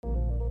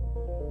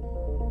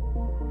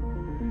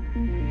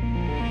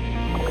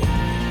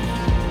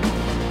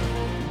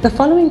The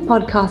following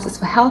podcast is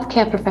for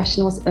healthcare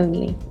professionals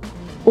only.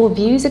 All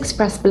views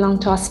expressed belong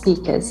to our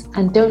speakers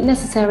and don't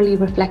necessarily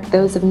reflect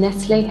those of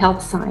Nestlé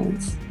Health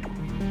Science.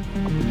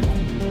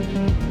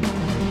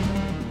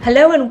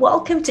 Hello and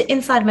welcome to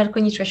Inside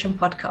Medical Nutrition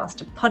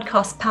Podcast, a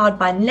podcast powered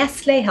by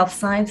Nestlé Health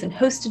Science and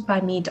hosted by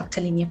me,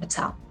 Dr. Linia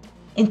Patel.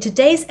 In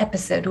today's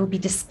episode, we'll be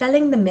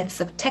dispelling the myths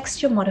of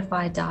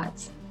texture-modified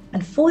diets.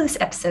 And for this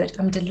episode,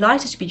 I'm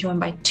delighted to be joined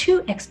by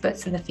two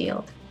experts in the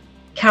field.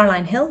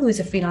 Caroline Hill, who is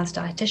a freelance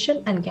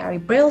dietitian, and Gary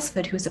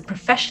Brailsford, who is a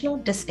professional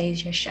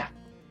dysphagia chef.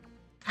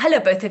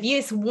 Hello, both of you.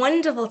 It's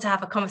wonderful to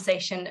have a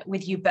conversation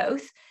with you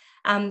both.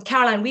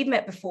 Caroline, we've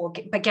met before,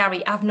 but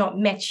Gary, I've not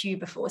met you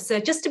before. So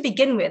just to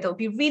begin with, it would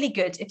be really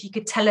good if you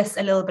could tell us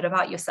a little bit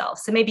about yourself.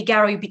 So maybe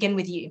Gary, begin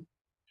with you.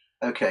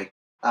 Okay.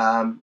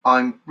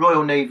 I'm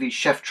Royal Navy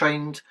chef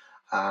trained,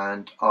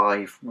 and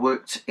I've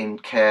worked in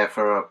care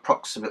for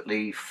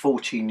approximately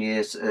 14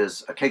 years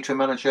as a catering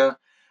manager.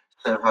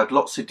 So I've had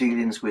lots of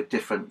dealings with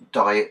different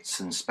diets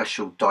and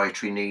special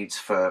dietary needs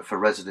for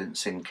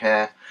residents in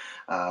care.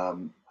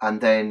 And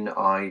then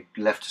I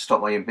left to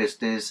start my own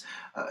business,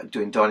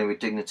 doing Dining with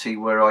Dignity,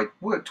 where I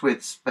worked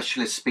with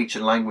specialist speech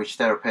and language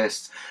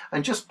therapists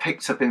and just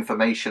picked up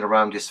information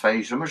around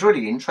dysphagia. I was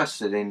really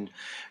interested in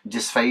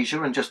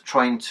dysphagia and just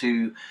trying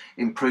to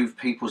improve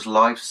people's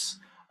lives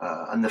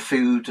and the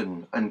food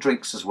and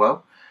drinks as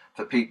well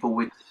for people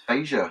with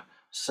dysphagia.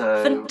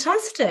 So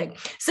fantastic.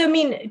 So, I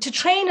mean, to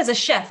train as a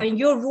chef, and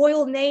you're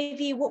Royal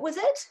Navy, what was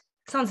it?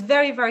 Sounds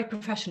very, very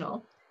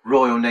professional.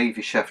 Royal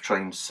Navy chef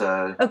trained.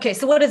 So okay,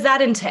 so what does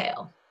that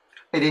entail?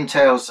 It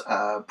entails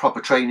proper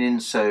training,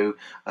 so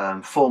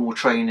formal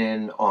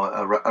training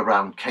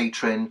around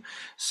catering.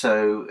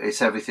 So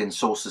it's everything: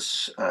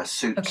 sauces,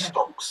 soups,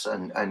 stocks,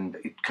 and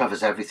it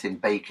covers everything,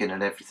 bacon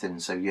and everything.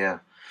 So yeah,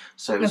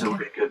 so it was a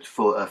really good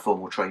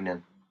formal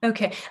training.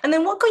 Okay, and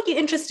then what got you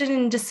interested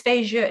in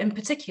dysphagia in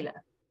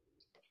particular?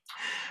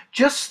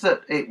 Just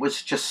that it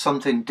was just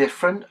something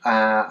different,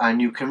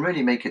 and you can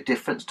really make a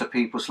difference to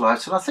people's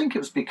lives. And I think it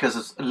was because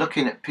of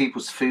looking at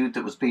people's food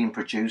that was being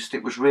produced.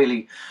 It was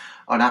really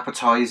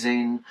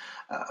unappetizing.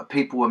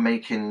 People were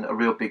making a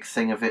real big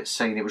thing of it,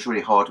 saying it was really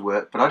hard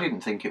work, but I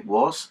didn't think it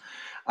was.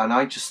 And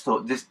I just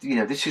thought this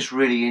is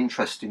really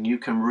interesting. You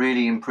can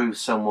really improve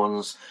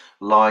someone's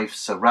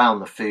lives around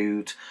the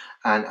food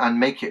and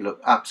make it look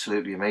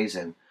absolutely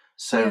amazing.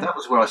 So that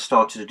was where I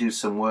started to do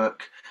some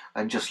work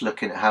and just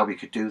looking at how we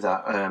could do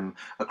that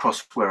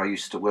across where I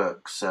used to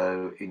work.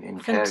 So in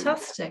care.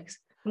 Fantastic.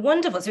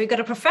 Wonderful. So we've got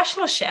a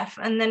professional chef,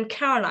 and then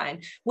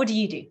Caroline, what do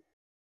you do?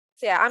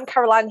 So yeah, I'm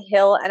Caroline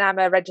Hill and I'm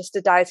a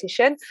registered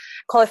dietitian,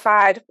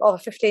 qualified over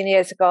 15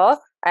 years ago.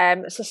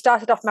 So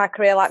started off my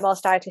career like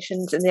most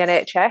dietitians in the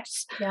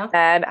NHS,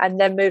 and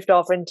then moved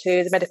over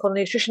into the medical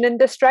nutrition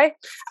industry.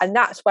 And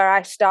that's where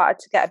I started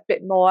to get a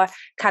bit more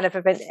kind of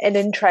an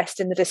interest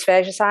in the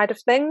dysphagia side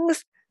of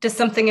things. Does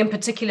something in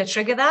particular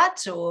trigger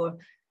that, or?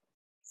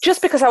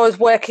 Just because I was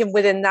working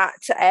within that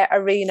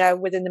arena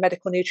within the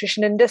medical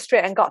nutrition industry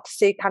and got to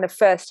see kind of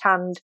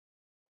firsthand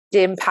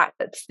the impact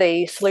that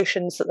the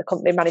solutions that the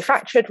company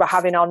manufactured were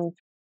having on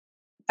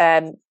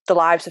the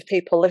lives of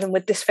people living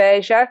with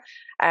dysphagia.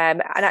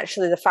 And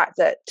actually the fact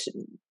that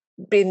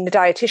being the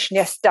dietitian,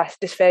 yes,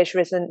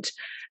 dysphagia isn't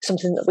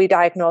something that we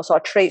diagnose or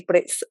treat, but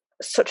it's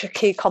such a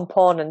key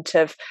component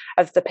of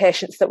the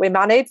patients that we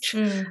manage.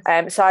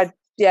 So I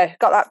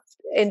got that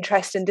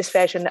interest in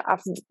dysphagia,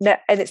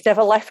 and it's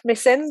never left me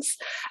since.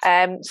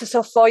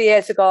 So 4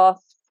 years ago,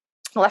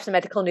 I left the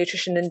medical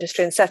nutrition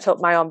industry and set up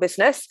my own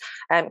business,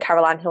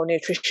 Caroline Hill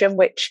Nutrition,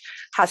 which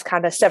has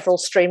kind of several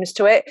streams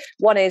to it.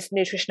 One is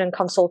nutrition and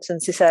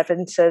consultancy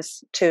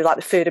services to like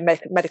the food and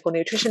medical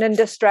nutrition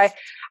industry.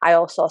 I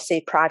also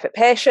see private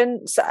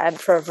patients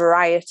for a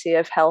variety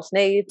of health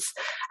needs,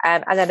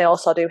 and then I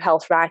also do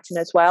health writing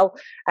as well.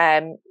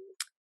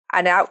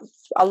 And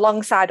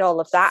alongside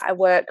all of that, I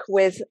work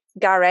with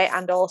Gary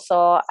and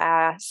also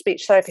a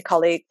speech therapy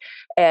colleague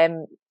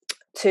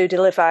to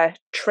deliver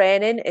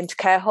training into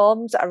care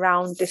homes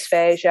around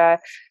dysphagia,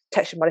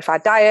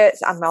 texture-modified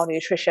diets and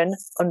malnutrition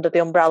under the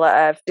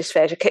umbrella of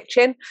Dysphagia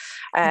Kitchen.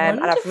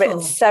 And I've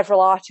written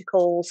several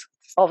articles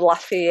over the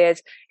last few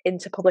years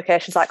into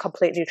publications like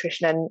Complete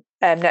Nutrition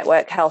and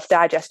Network Health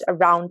Digest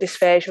around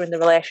dysphagia and the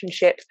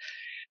relationship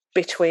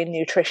between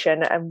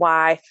nutrition and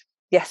why,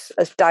 yes,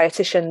 as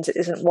dietitians, it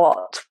isn't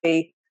what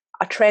we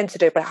are trained to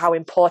do, but how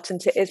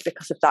important it is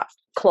because of that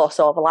close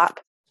overlap.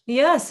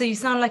 Yeah, so you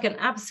sound like an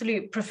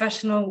absolute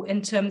professional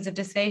in terms of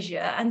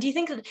dysphagia. And do you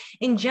think that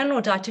in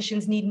general,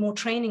 dietitians need more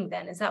training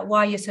then? Is that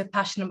why you're so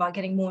passionate about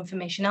getting more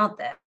information out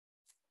there?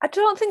 I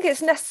don't think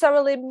it's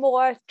necessarily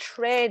more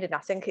training. I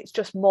think it's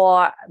just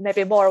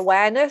maybe more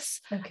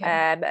awareness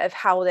of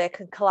how they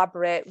can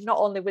collaborate, not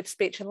only with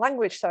speech and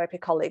language therapy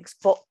colleagues,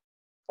 but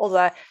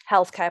other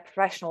healthcare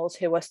professionals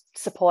who are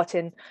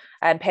supporting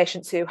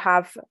patients who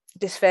have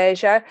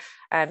dysphagia,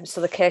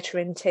 so the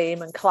catering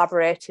team and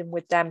collaborating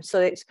with them.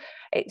 So it's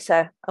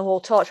and we'll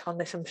touch on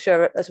this, I'm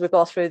sure, as we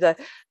go through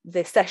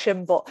the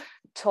session, but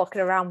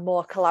talking around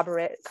more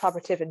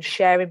collaborative and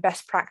sharing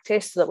best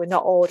practice, so that we're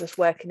not all just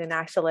working in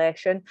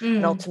isolation,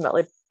 and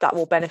ultimately that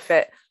will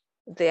benefit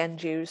the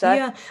end user.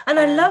 Yeah, and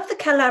I love the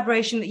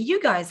collaboration that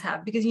you guys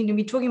have, because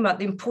we're talking about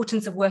the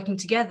importance of working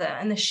together,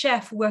 and the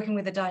chef working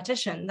with the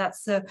dietitian.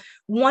 That's a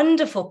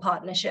wonderful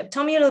partnership.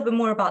 Tell me a little bit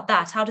more about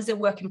that. How does it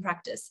work in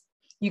practice,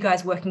 you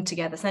guys working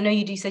together? So I know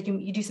you said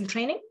you do some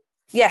training.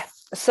 Yeah,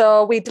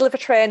 so we deliver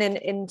training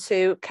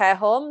into care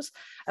homes,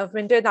 and we've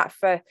been doing that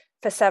for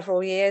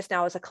several years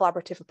now as a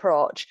collaborative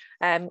approach.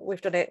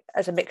 We've done it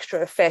as a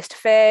mixture of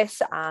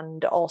face-to-face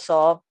and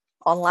also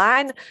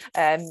online,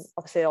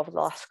 obviously over the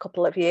last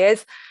couple of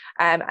years.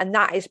 And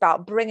that is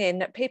about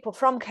bringing people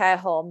from care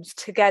homes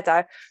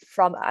together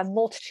from a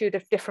multitude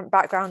of different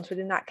backgrounds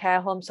within that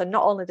care home. So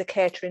not only the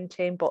catering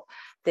team, but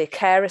the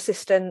care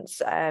assistants,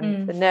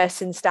 the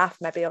nursing staff,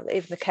 maybe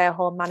even the care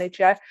home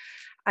manager,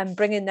 and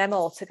bringing them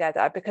all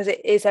together, because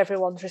it is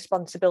everyone's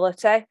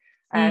responsibility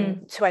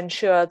to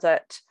ensure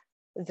that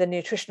the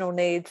nutritional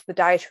needs, the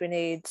dietary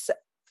needs,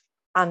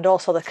 and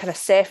also the kind of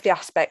safety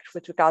aspect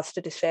with regards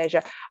to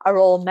dysphagia are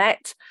all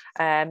met.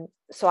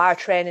 So our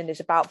training is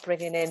about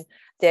bringing in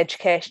the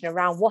education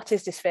around what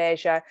is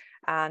dysphagia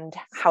and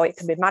how it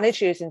can be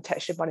managed using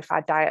texture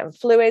modified diet and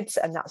fluids,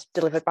 and that's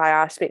delivered by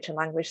our speech and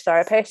language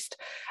therapist.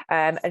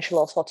 And she'll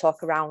also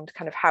talk around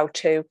kind of how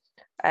to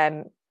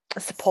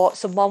support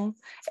someone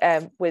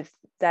with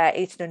their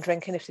eating and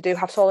drinking if they do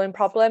have swallowing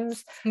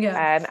problems.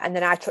 And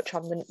then I touch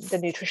on the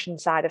nutrition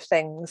side of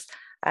things,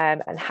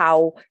 and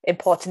how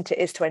important it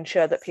is to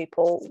ensure that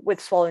people with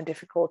swallowing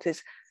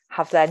difficulties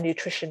have their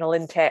nutritional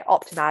intake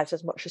optimized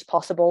as much as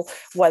possible,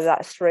 whether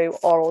that's through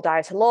oral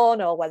diet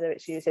alone or whether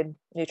it's using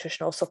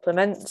nutritional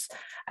supplements.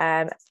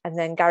 And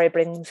then Gary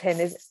brings in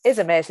his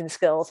amazing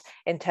skills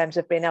in terms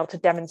of being able to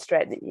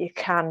demonstrate that you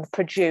can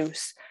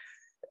produce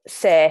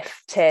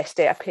safe,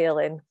 tasty,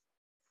 appealing,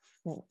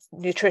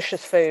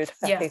 nutritious food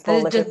for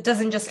people. It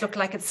doesn't just look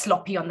like it's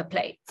sloppy on the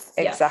plate.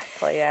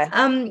 Exactly, yeah.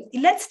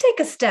 Let's take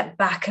a step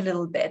back a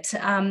little bit.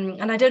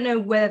 And I don't know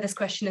whether this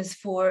question is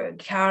for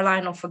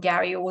Caroline or for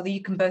Gary, or whether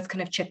you can both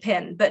kind of chip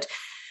in, but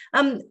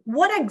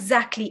what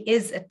exactly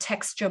is a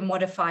texture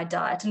modified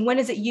diet, and when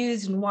is it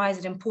used, and why is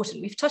it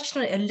important? We've touched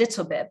on it a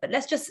little bit, but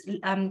let's just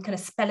kind of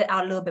spell it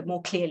out a little bit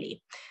more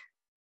clearly.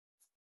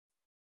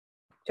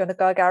 Do you want to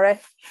go, Gary?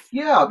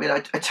 Yeah, I mean,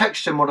 a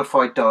texture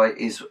modified diet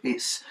is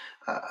it's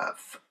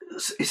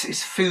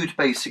food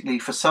basically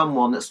for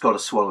someone that's got a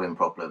swallowing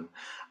problem.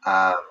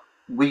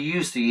 We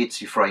use the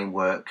IDSU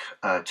framework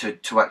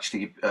to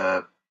actually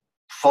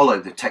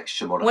follow the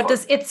texture modified. What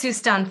does IDSU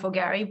stand for,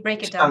 Gary?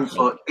 Break it down. It stands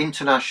for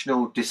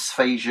International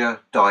Dysphagia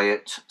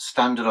Diet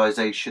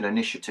Standardization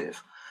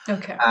Initiative.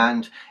 Okay.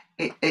 And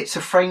it's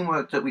a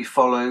framework that we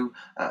follow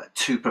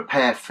to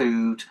prepare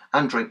food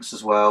and drinks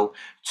as well,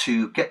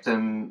 to get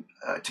them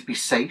to be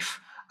safe.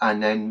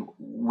 And then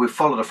we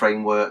follow the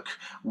framework,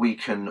 we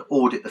can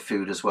audit the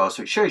food as well.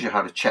 So it shows you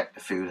how to check the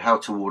food, how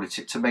to audit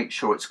it to make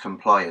sure it's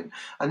compliant.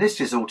 And this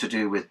is all to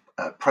do with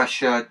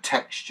pressure,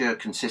 texture,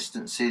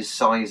 consistencies,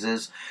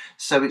 sizes.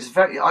 So it's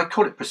I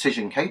call it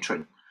precision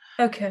catering.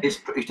 Okay.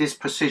 It is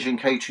precision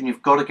catering.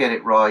 You've got to get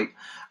it right.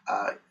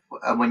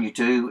 And when you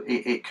do,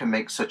 it can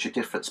make such a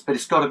difference, but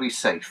it's got to be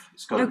safe.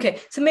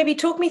 So maybe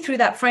talk me through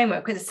that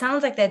framework, because it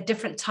sounds like there are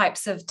different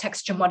types of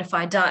texture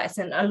modified diets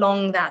and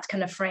along that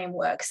kind of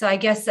framework. So I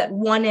guess at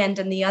one end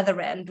and the other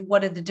end,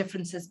 what are the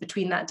differences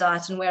between that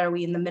diet, and where are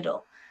we in the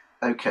middle?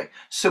 Okay,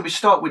 so we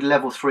start with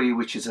level 3,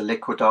 which is a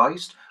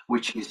liquidized,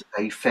 which is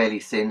a fairly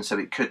thin, so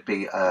it could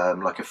be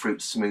like a fruit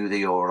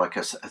smoothie or like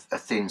a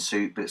thin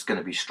soup, but it's going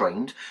to be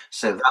strained.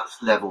 So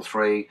that's level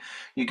 3.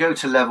 You go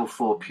to level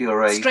 4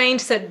 puree.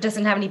 Strained, so it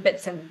doesn't have any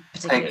bits in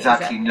particular.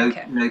 Exactly,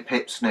 no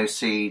pips, no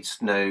seeds,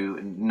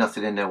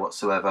 nothing in there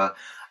whatsoever.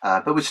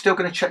 But we're still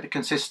going to check the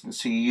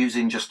consistency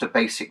using just a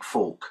basic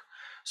fork.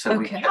 So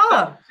we check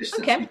that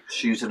consistency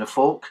just using a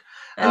fork.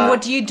 And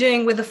what are you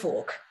doing with a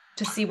fork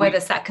to see whether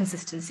it's that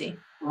consistency?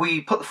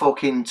 We put the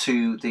fork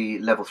into the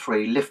level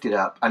 3, lift it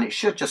up, and it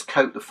should just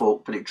coat the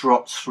fork, but it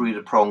drops through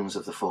the prongs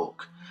of the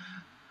fork.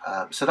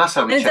 So that's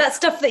how we check. Is that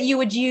stuff that you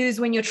would use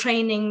when you're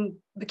training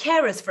the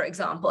carers, for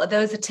example? Are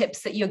those the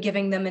tips that you're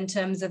giving them in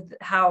terms of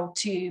how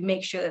to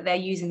make sure that they're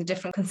using the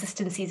different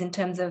consistencies in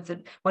terms of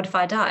the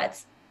modified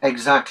diets?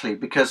 Exactly,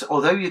 because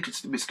although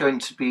it's going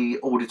to be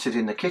audited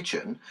in the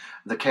kitchen,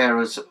 the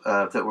carers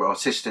that were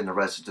assisting the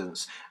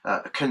residents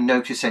can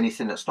notice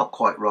anything that's not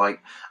quite right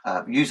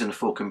using the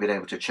fork and being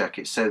able to check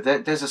it. So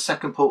there's a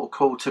second port of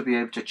call to be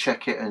able to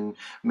check it and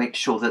make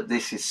sure that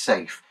this is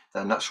safe,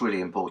 and that's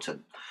really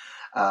important.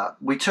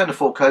 We turn the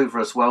fork over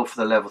as well for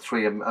the level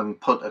 3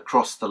 and put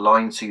across the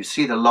line, so you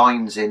see the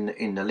lines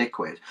in the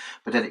liquid,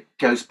 but then it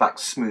goes back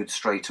smooth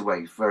straight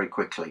away very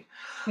quickly.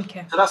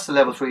 Okay. So that's the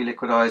level 3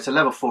 liquidized. The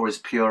level 4 is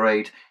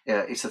pureed.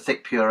 It's a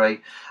thick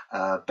puree.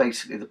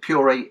 Basically, the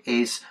puree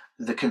is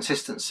the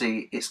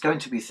consistency, it's going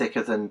to be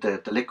thicker than the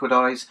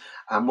liquidized.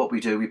 And what we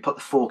do, we put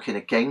the fork in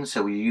again.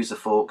 So we use the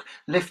fork,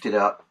 lift it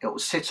up, it will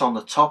sit on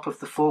the top of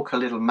the fork, a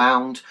little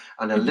mound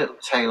and a little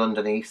tail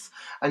underneath.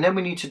 And then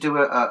we need to do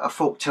a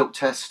fork tilt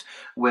test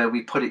where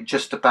we put it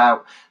just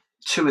about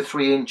 2 or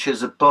 3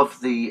 inches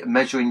above the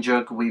measuring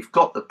jug. We've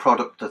got the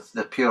product,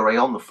 the puree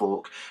on the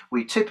fork.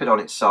 We tip it on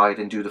its side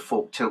and do the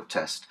fork tilt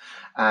test.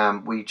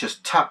 We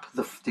just tap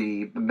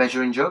the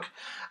measuring jug,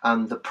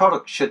 and the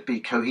product should be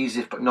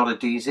cohesive but not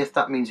adhesive.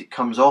 That means it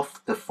comes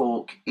off the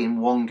fork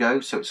in one go,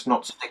 so it's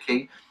not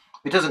sticky.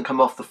 If it doesn't come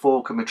off the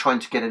fork and we're trying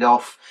to get it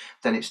off,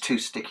 then it's too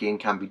sticky and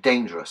can be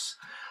dangerous.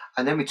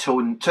 And then we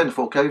turn the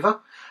fork over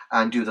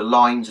and do the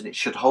lines, and it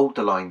should hold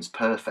the lines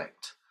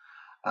perfect.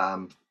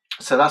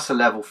 So that's a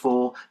level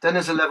 4. Then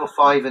there's a level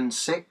 5 and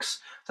 6.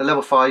 The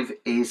level 5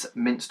 is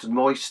minced and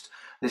moist.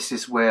 This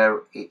is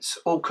where it's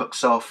all cooked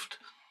soft,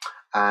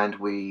 and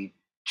we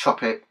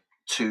chop it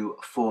to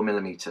 4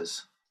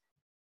 millimeters.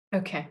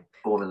 Okay.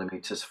 4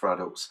 millimeters for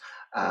adults.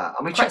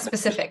 And we quite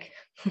specific.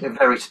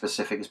 Very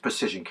specific. It's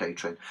precision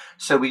catering.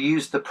 So we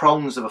use the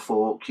prongs of a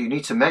fork. You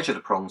need to measure the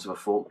prongs of a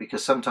fork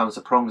because sometimes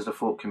the prongs of the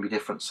fork can be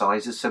different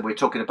sizes. So we're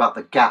talking about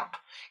the gap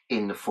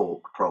in the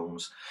fork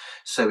prongs.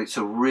 So it's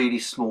a really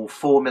small,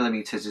 4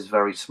 millimeters is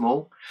very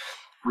small.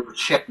 We'll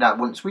check that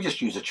once. We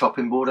just use a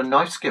chopping board and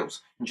knife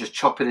skills and just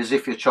chop it as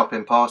if you're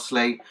chopping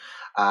parsley,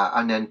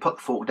 and then put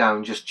the fork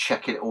down, just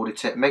check it,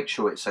 audit it, make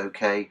sure it's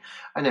okay,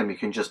 and then we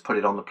can just put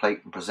it on the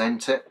plate and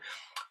present it.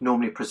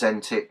 Normally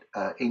present it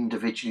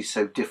individually,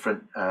 so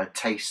different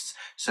tastes.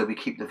 So we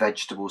keep the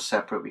vegetables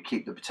separate, we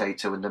keep the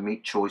potato and the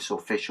meat choice or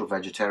fish or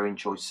vegetarian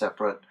choice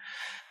separate.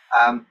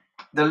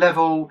 The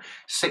level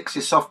 6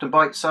 is soft and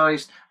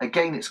bite-sized.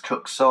 Again, it's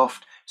cooked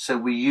soft, so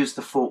we use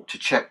the fork to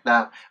check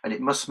that, and it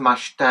must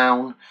mash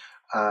down,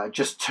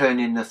 just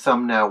turning the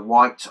thumbnail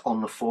white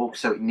on the fork,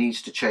 so it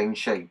needs to change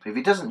shape. If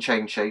it doesn't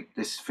change shape,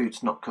 this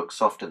food's not cooked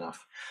soft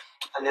enough.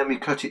 And then we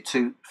cut it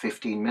to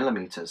 15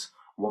 millimeters,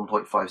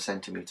 1.5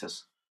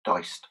 centimeters,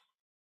 diced.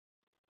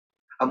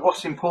 And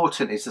what's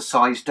important is the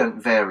size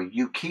don't vary.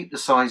 You keep the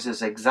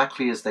sizes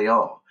exactly as they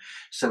are,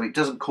 so it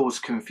doesn't cause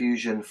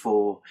confusion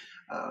for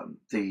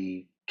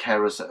the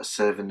carers that are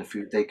serving the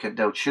food. They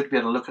should be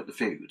able to look at the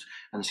food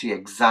and see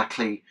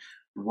exactly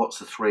what's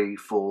the 3,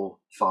 4,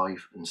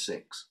 5, and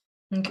 6.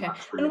 Okay.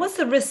 And what's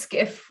the risk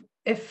if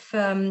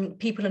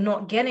people are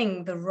not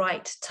getting the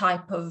right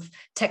type of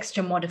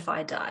texture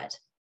modified diet?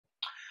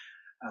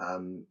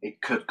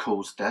 It could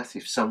cause death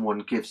if someone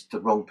gives the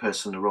wrong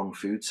person the wrong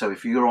food. So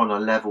if you're on a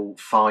level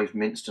 5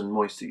 minced and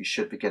moist that you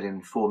should be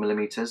getting 4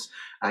 millimeters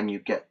and you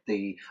get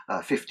the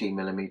 15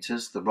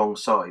 millimeters, the wrong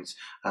size,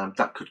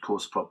 that could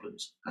cause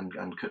problems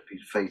and could be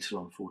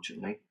fatal,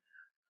 unfortunately.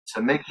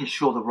 So making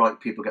sure the right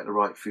people get the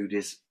right food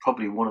is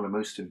probably one of the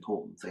most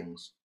important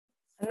things.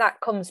 And that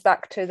comes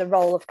back to the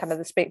role of kind of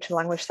the speech and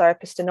language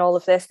therapist in all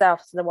of this. They're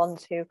often the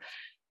ones who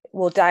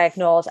will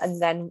diagnose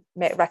and then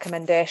make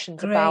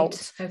recommendations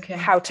about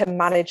how to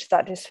manage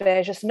that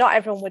dysphagia. So not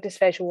everyone with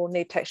dysphagia will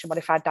need texture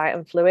modified diet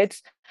and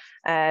fluids,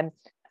 and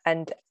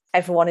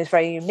everyone is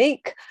very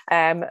unique.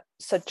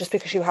 So just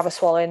because you have a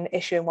swallowing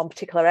issue in one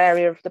particular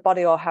area of the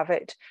body or have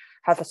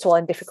a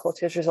swallowing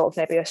difficulty as a result of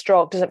maybe a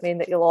stroke doesn't mean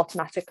that you'll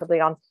automatically be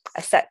on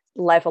a set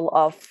level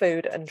of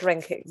food and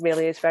drink. It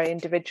really is very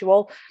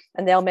individual,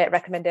 and they'll make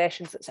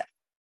recommendations that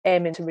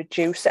aiming to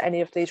reduce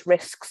any of these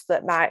risks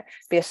that might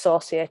be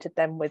associated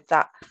then with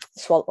that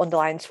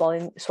underlying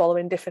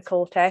swallowing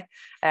difficulty.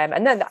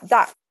 And then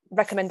that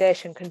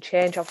recommendation can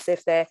change, obviously,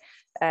 if they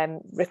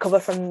recover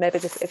from maybe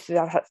if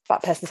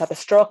that person's had a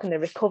stroke and they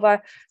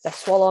recover, their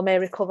swallow may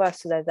recover,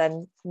 so they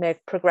then may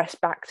progress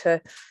back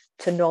to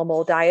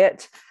normal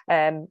diet.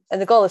 And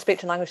the goal of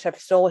speech and language therapy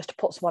is always to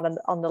put someone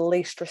on the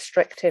least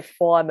restrictive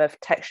form of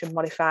texture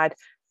modified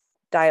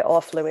diet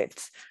or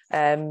fluids.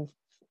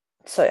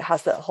 So it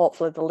has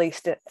hopefully the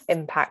least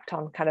impact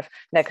on kind of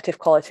negative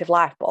quality of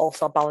life, but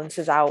also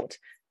balances out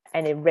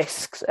any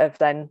risks of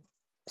then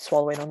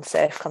swallowing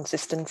unsafe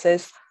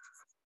consistencies.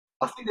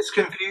 I think there's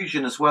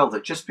confusion as well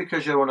that just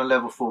because you're on a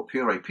level 4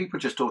 puree, people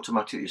just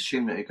automatically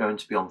assume that you're going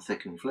to be on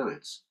thickened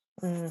fluids.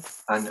 And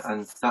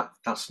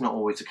that's not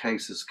always the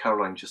case, as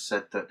Caroline just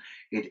said, that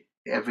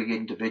every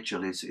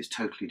individual is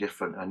totally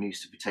different and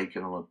needs to be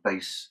taken on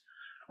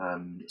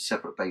a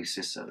separate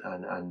basis,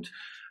 and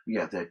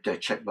yeah, they're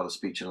checked by the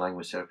speech and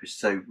language therapist.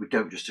 So we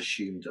don't just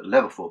assume that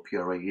level 4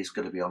 puree is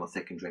going to be on a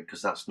thickened drink,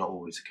 because that's not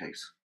always the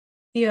case.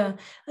 Yeah,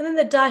 and then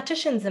the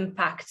dietitian's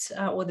impact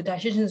or the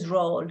dietitian's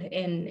role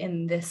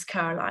in this,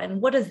 Caroline,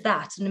 what is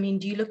that? And I mean,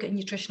 do you look at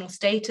nutritional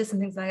status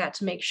and things like that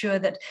to make sure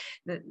that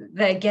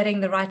they're getting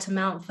the right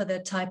amount for the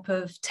type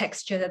of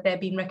texture that they're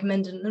being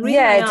recommended? And the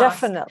reason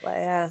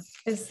definitely.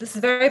 This is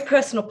a very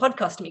personal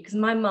podcast to me, because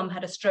my mum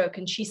had a stroke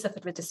and she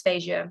suffered with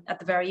dysphagia at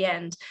the very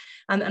end.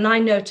 And I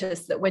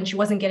noticed that when she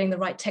wasn't getting the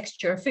right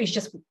texture of food, she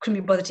just couldn't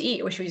be bothered to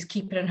eat, or she would just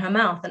keep it in her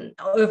mouth. And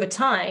over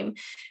time,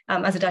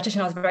 as a dietitian,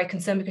 I was very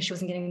concerned because she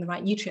wasn't getting the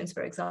right nutrients,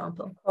 for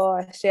example. Of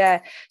course, yeah.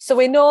 So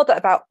we know that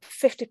about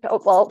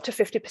up to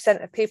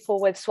 50% of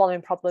people with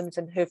swallowing problems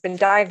and who've been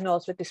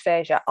diagnosed with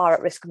dysphagia are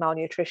at risk of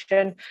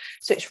malnutrition.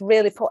 So it's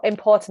really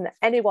important that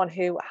anyone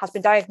who has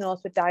been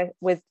diagnosed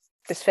with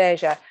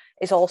dysphagia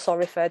is also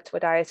referred to a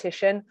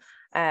dietitian,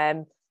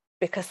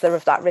 because they're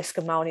of that risk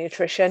of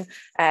malnutrition.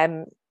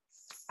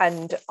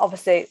 And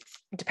obviously,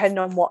 depending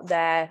on what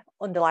their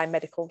underlying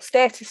medical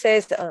status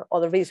is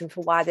or the reason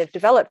for why they've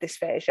developed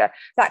dysphagia,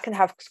 that can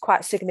have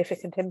quite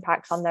significant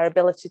impacts on their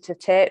ability to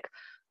take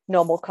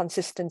normal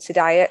consistency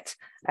diet.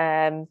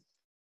 So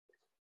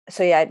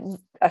yeah,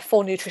 a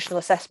full nutritional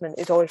assessment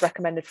is always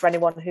recommended for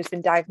anyone who's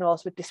been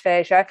diagnosed with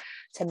dysphagia,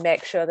 to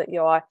make sure that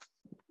you're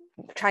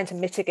trying to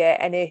mitigate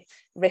any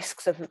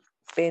risks of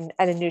being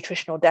in a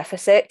nutritional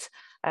deficit.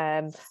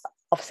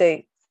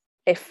 Obviously,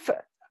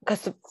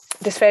 because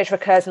dysphagia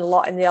occurs a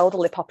lot in the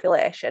elderly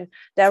population,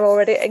 they're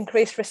already at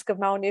increased risk of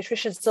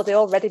malnutrition, so they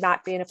already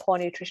might be in a poor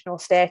nutritional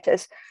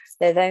status.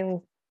 They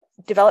then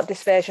develop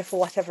dysphagia for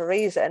whatever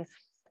reason.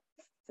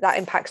 That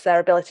impacts their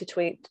ability to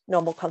eat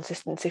normal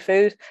consistency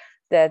food.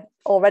 They're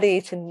already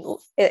eating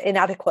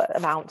inadequate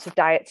amounts of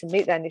diet to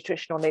meet their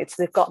nutritional needs.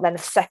 So they've got then a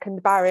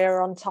second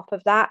barrier on top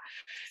of that.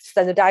 So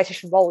then the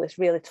dietitian role is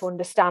really to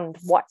understand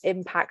what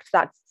impact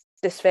that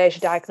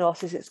dysphagia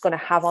diagnosis is going to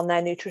have on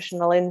their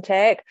nutritional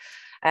intake.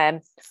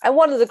 And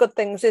one of the good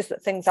things is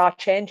that things are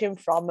changing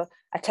from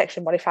a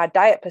texture modified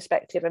diet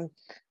perspective, and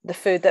the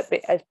food that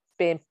is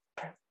being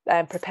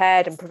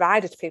prepared and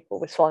provided to people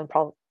with swallowing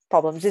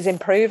problems is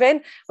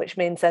improving, which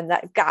means then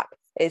that gap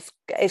is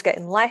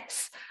getting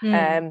less.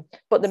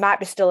 But there might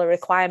be still a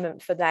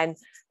requirement for then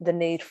the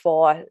need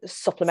for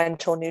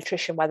supplemental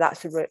nutrition, whether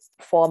that's a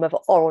form of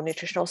oral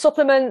nutritional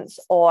supplements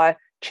or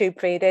tube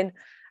feeding.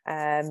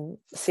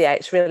 So yeah,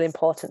 it's really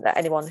important that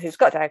anyone who's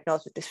got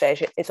diagnosed with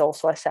dysphagia is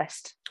also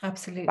assessed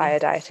absolutely by a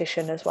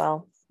dietitian as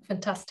well.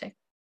 Fantastic.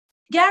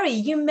 Gary,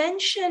 you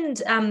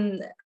mentioned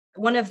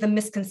one of the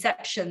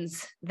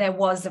misconceptions there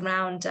was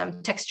around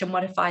texture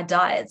modified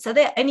diets. Are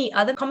there any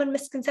other common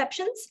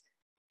misconceptions?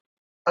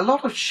 A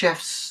lot of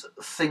chefs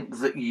think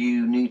that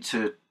you need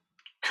to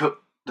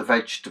cook the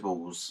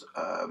vegetables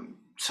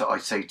so I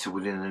say to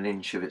within an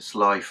inch of its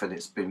life, and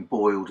it's been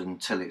boiled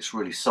until it's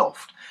really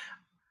soft.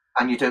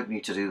 And you don't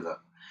need to do that,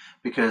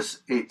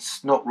 because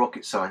it's not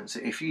rocket science.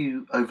 If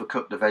you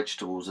overcook the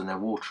vegetables and they're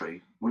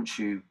watery, once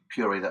you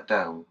puree that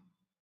down,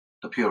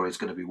 the puree is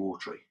going to be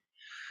watery.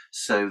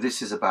 So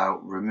this is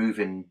about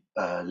removing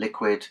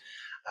liquid,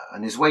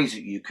 and there's ways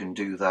that you can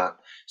do that.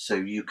 So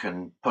you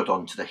can put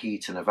onto the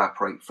heat and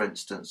evaporate, for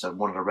instance. And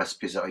one of the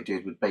recipes that I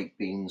did with baked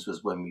beans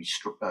was when we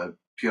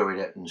pureed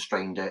it and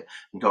strained it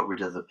and got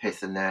rid of the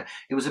pith in there.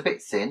 It was a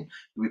bit thin.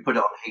 We put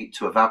it on heat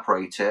to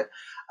evaporate it.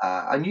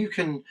 And you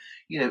can,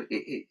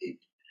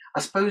 I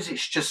suppose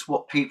it's just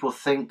what people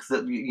think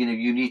that,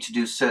 you need to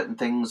do certain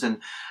things. And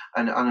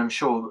I'm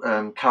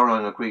sure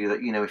Caroline will agree that,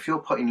 if you're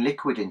putting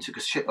liquid into,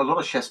 because a lot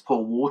of chefs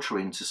pour water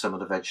into some of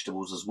the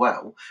vegetables as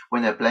well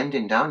when they're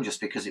blending down, just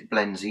because it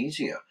blends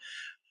easier.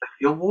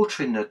 You're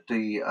watering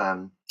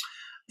the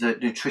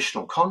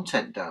nutritional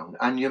content down,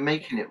 and you're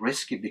making it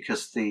risky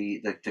because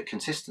the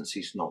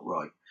consistency is not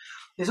right.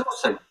 There's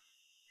also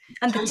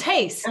and the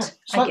taste. Yeah,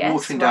 it's like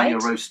watering down your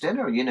roast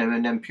dinner,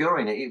 and then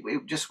pureeing it.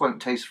 It just won't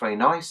taste very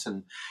nice,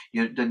 and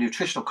the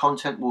nutritional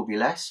content will be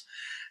less.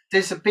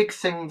 There's a big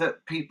thing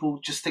that people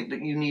just think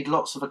that you need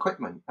lots of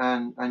equipment,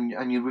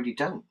 and you really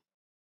don't.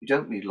 You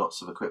don't need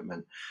lots of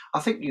equipment. I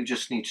think you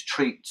just need to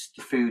treat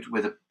the food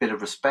with a bit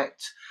of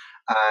respect,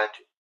 and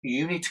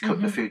you need to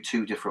cook the food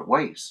two different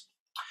ways.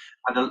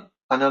 And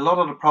a lot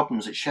of the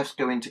problems that chefs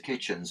go into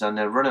kitchens and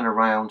they're running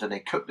around and they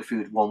cook the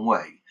food one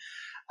way.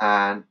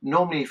 And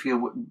normally, if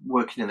you're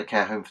working in a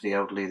care home for the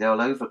elderly, they'll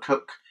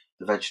overcook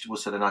the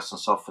vegetables so they're nice and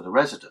soft for the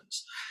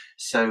residents.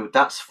 So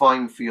that's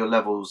fine for your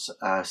levels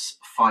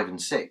 5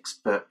 and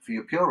 6, but for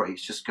your puree,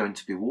 it's just going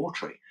to be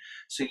watery.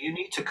 So you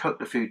need to cook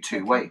the food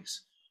two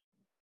ways.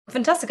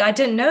 Fantastic. I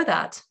didn't know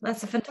that.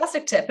 That's a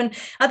fantastic tip. And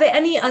are there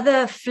any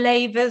other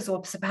flavors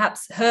or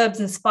perhaps herbs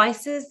and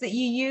spices that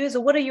you use,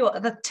 or what are your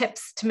other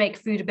tips to make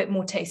food a bit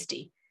more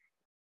tasty?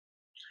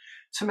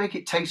 To make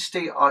it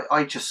tasty,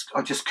 I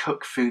just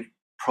cook food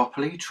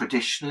properly,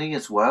 traditionally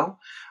as well.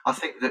 I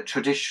think that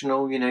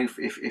traditional,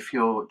 if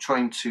you're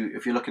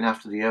looking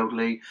after the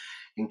elderly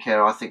in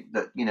care, I think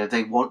that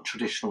they want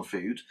traditional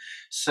food.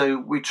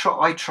 So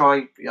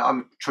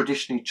I'm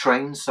traditionally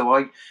trained, so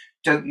I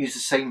don't use the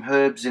same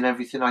herbs in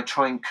everything. I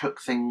try and cook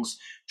things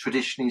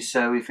traditionally.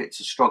 So if it's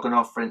a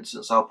stroganoff, for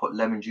instance, I'll put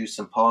lemon juice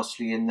and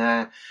parsley in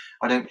there.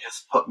 I don't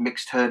just put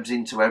mixed herbs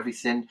into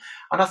everything.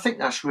 And I think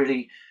that's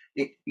really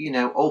it,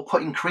 or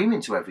putting cream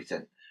into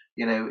everything.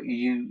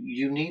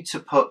 You need to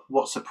put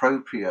what's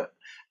appropriate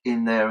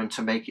in there and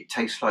to make it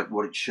taste like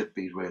what it should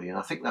be, really. And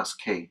I think that's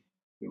key.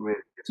 It really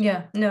is.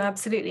 Yeah, no,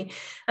 absolutely.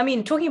 I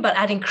mean, talking about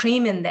adding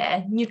cream in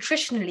there,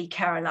 nutritionally,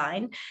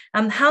 Caroline,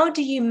 how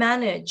do you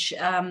manage,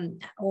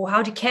 or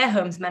how do care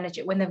homes manage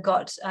it when they've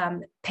got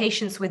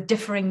patients with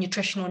differing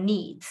nutritional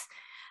needs,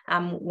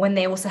 when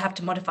they also have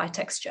to modify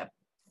texture?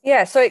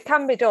 Yeah, so it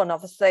can be done.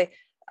 Obviously,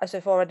 as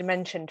we've already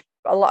mentioned,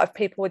 a lot of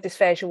people with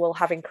dysphagia will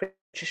have increased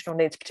nutritional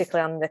needs,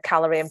 particularly on the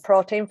calorie and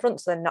protein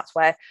fronts, and that's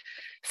where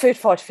food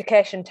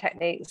fortification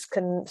techniques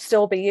can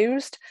still be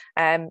used.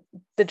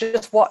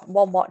 Just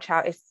one watch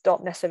out is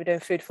don't necessarily doing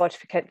food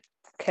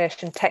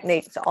fortification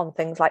techniques on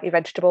things like your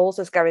vegetables,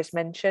 as Gary's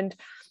mentioned.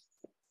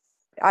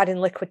 Adding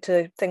liquid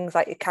to things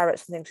like your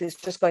carrots and things is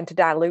just going to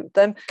dilute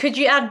them. Could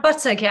you add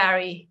butter,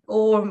 Gary,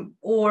 or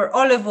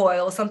olive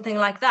oil, something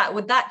like that?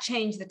 Would that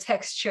change the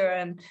texture?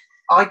 And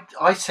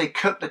I say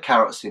cook the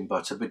carrots in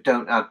butter, but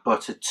don't add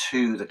butter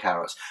to the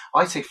carrots.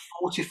 I say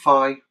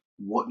fortify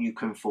what you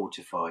can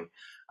fortify.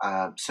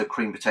 So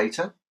cream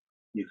potato,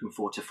 you can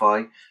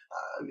fortify,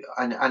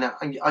 and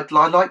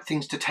I like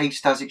things to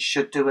taste as it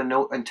should do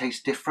and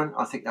taste different.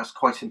 I think that's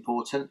quite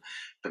important.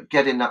 But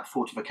getting that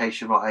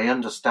fortification right, I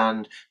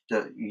understand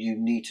that you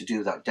need to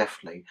do that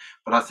definitely,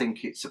 but I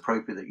think it's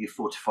appropriate that you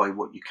fortify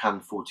what you can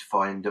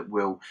fortify and that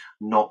will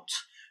not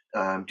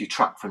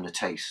detract from the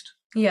taste.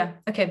 yeah,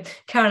 okay,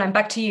 Caroline,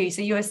 back to you.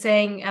 So you were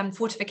saying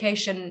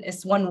fortification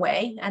is one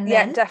way, and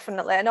then yeah,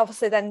 definitely. And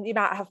obviously, then you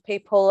might have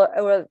people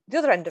who are the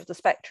other end of the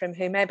spectrum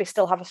who maybe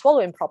still have a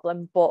swallowing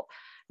problem, but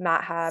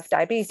might have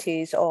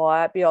diabetes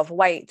or be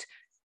overweight.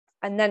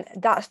 And then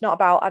that's not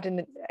about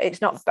adding,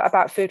 it's not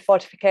about food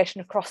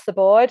fortification across the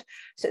board.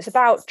 So it's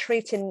about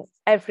treating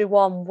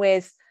everyone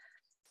with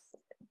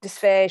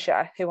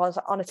dysphagia who was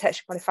on a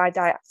texture modified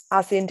diet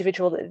as the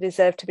individual that they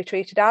deserve to be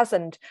treated as.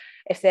 And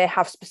if they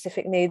have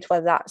specific needs,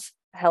 whether that's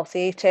healthy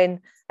eating,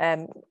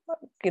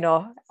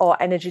 or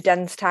energy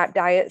dense type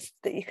diets,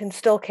 that you can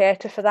still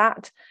cater for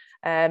that.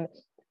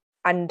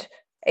 And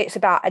it's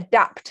about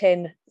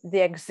adapting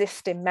the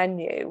existing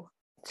menu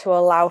to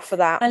allow for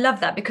that. I love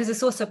that, because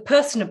it's also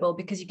personable,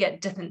 because you get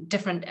different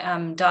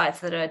diets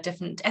that are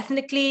different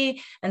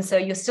ethnically, and so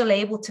you're still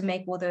able to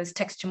make all those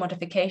texture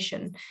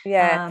modification.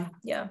 Yeah.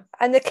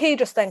 And the key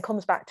just then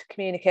comes back to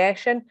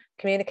communication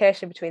between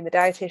the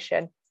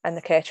dietitian and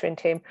the catering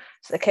team.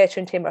 So the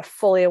catering team are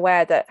fully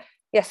aware that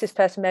yes, this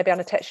person may be on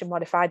a texture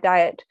modified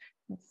diet.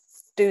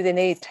 Do they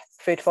need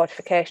food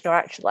fortification, or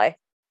actually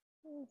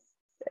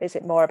is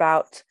it more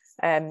about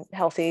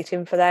healthy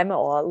eating for them,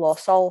 or low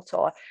salt,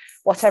 or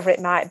whatever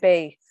it might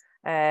be?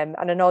 And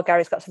I know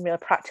Gary's got some really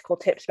practical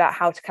tips about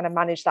how to kind of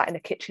manage that in a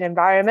kitchen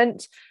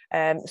environment,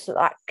 so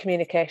that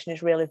communication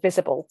is really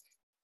visible.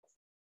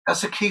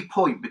 That's a key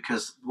point,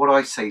 because what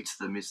I say to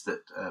them is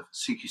that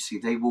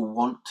CQC, they will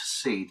want to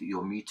see that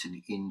you're meeting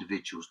the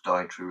individual's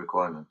dietary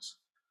requirements.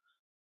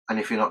 And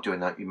if you're not doing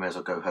that, you may as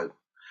well go home.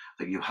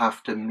 That you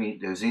have to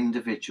meet those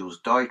individuals'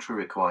 dietary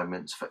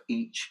requirements for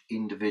each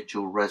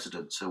individual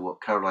resident. So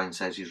what Caroline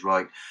says is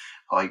right.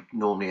 I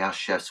normally ask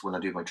chefs when I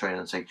do my training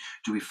and say,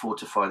 do we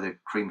fortify the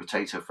cream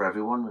potato for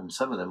everyone? And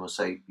some of them will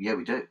say, yeah,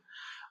 we do.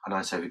 And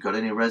I say, have you got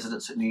any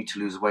residents that need to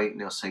lose weight? And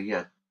they'll say,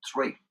 yeah,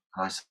 3.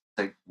 And I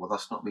say, well,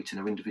 that's not meeting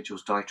their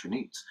individual's dietary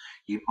needs.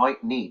 You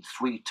might need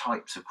 3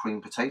 types of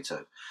cream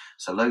potato.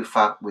 So low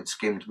fat with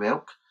skimmed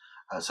milk,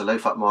 so low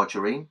fat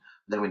margarine.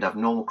 Then we'd have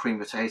normal cream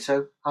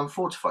potato and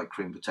fortified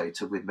cream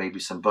potato with maybe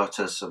some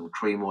butter, some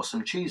cream, or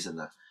some cheese in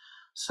there.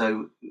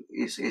 So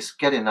it's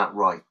getting that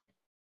right.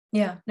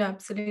 Yeah, no,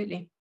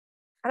 absolutely.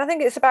 And I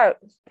think it's about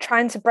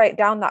trying to break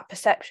down that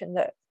perception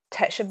that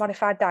texture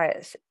modified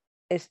diets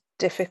is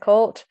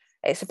difficult.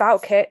 It's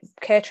about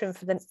catering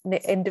for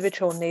the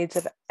individual needs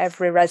of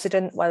every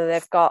resident, whether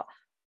they've got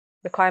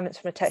requirements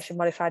from a texture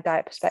modified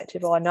diet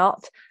perspective or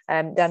not.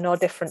 They're no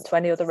different to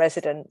any other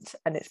resident,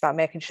 and it's about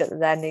making sure that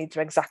their needs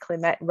are exactly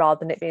met, rather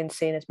than it being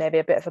seen as maybe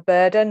a bit of a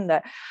burden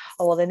that,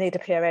 oh, well, they need a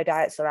PRA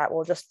diet, so right,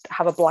 we'll just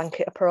have a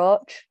blanket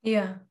approach.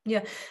 Yeah.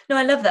 No,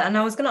 I love that. And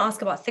I was going to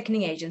ask about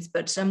thickening agents,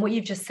 but what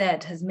you've just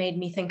said has made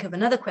me think of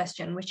another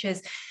question, which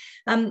is,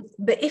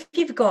 but if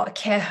you've got a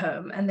care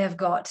home and they've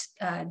got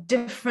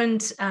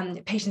different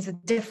patients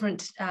with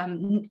different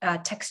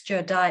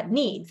texture diet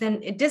needs,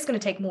 then it is going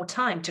to take more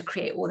time to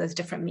create all those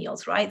different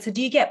meals, right? So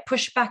do you get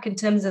pushback in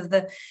terms of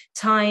the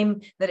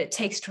time that it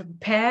takes to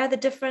prepare the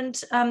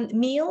different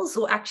meals,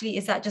 or actually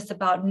is that just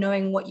about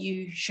knowing what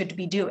you should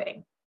be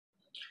doing?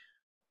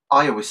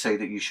 I always say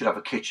that you should have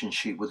a kitchen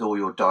sheet with all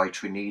your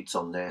dietary needs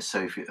on there,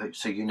 so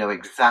you know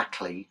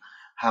exactly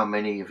how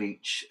many of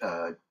each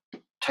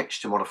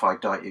texture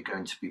modified diet you're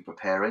going to be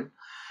preparing,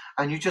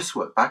 and you just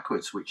work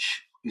backwards,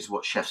 which is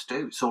what chefs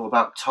do. It's all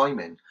about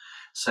timing.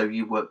 So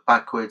you work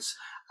backwards.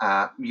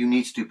 You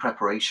need to do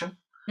preparation.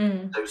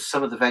 So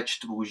some of the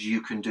vegetables you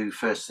can do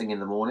first thing in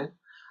the morning,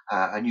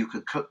 and you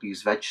could cook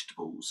these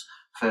vegetables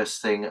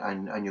first thing,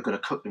 and you're going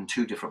to cook them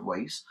 2 different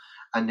ways.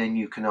 And then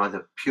you can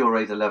either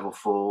puree the level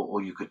 4,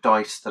 or you could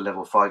dice the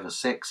level 5 or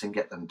 6 and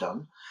get them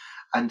done.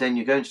 And then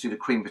you're going to do the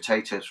cream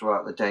potato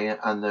throughout the day,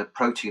 and the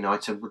protein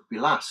item would be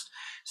last.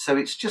 So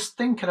it's just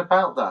thinking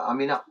about that. I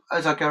mean,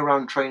 as I go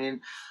around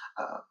training,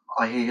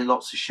 I hear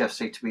lots of chefs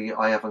say to me,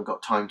 "I haven't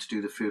got time to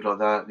do the food like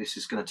that. This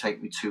is going to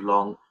take me too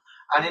long,"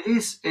 and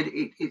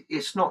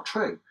it's not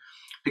true,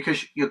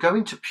 because you're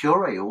going to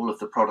puree all of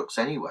the products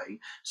anyway.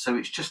 So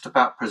it's just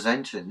about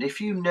presenting. If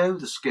you know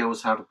the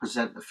skills how to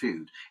present the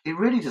food, it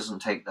really doesn't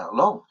take that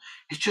long.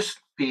 It's just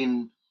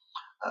being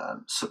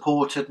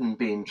supported and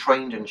being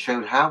trained and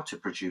showed how to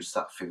produce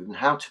that food and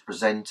how to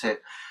present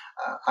it.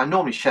 And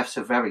normally chefs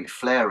are very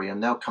flary,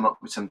 and they'll come up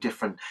with some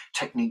different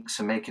techniques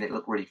and making it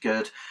look really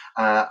good.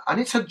 And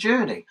it's a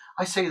journey.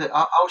 I say that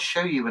I'll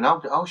show you, and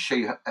I'll show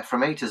you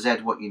from A to Z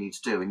what you need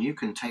to do, and you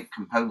can take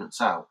components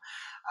out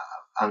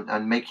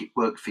and make it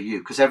work for you,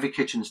 because every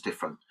kitchen's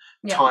different.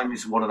 Yeah. Time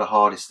is one of the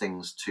hardest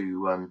things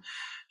to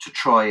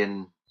try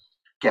and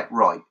get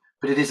right,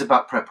 but it is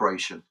about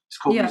preparation. It's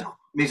called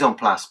mise en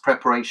place,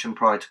 preparation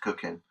prior to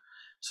cooking.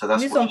 So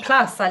that's mise en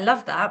place. I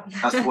love that.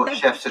 That's what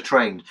chefs are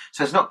trained.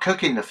 So it's not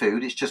cooking the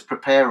food; it's just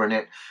preparing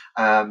it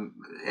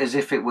as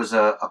if it was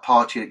a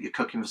party that you're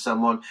cooking for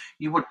someone.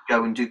 You wouldn't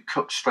go and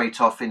cook straight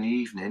off in the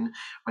evening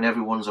when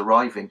everyone's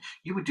arriving.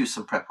 You would do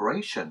some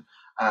preparation.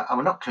 And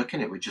we're not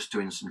cooking it, we're just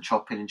doing some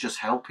chopping and just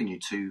helping you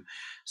to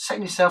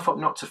setting yourself up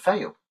not to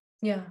fail.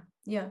 Yeah.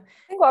 I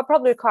think what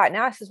probably quite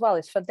nice as well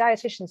is for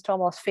dietitians to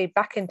almost feed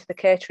back into the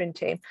catering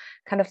team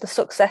kind of the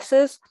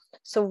successes.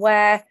 So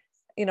where,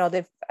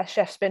 a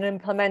chef's been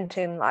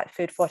implementing like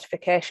food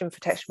fortification for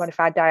texture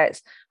modified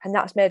diets, and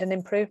that's made an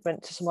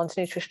improvement to someone's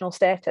nutritional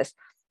status.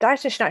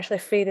 Dietitian actually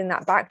feeding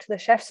that back to the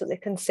chefs so they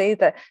can see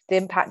the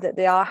impact that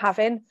they are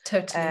having.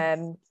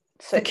 Totally.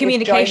 So the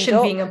communication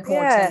being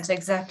important. Yeah.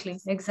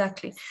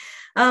 Exactly.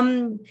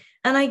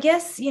 And I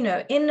guess,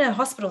 in a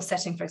hospital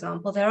setting, for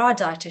example, there are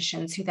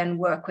dietitians who then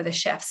work with the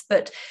chefs.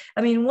 But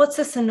I mean, what's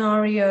the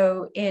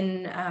scenario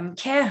in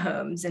care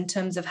homes in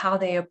terms of how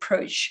they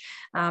approach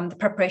the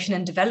preparation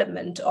and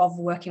development of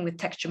working with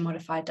texture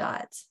modified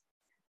diets?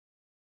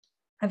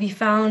 Have you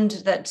found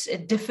that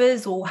it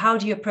differs, or how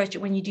do you approach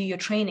it when you do your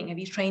training? Have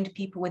you trained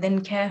people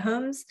within care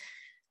homes,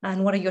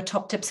 and what are your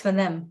top tips for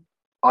them?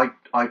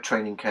 I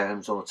train in care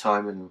homes all the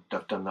time, and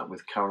I've done that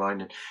with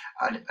Caroline,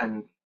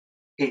 and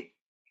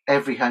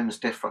every home is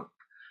different.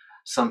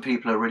 Some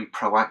people are really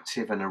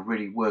proactive and are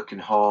really working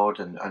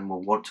hard and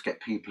will want to get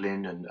people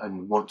in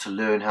and want to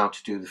learn how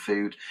to do the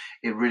food.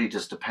 It really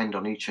does depend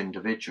on each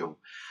individual.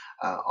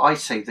 I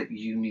say that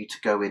you need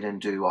to go in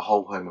and do a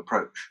whole home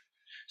approach.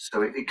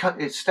 So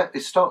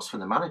it starts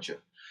from the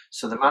manager.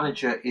 So the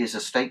manager is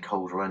a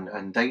stakeholder,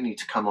 and they need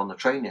to come on the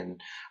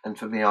training. And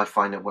for me, I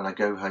find that when I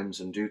go homes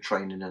and do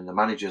training and the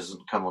manager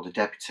doesn't come, or the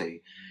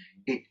deputy,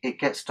 it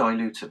gets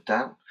diluted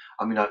down.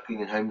 I mean, I've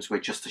been in homes where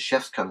just the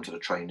chefs come to the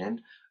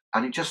training,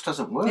 and it just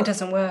doesn't work. It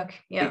doesn't work,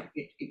 yeah.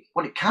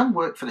 It can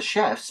work for the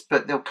chefs,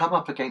 but they'll come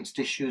up against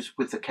issues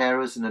with the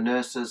carers and the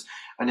nurses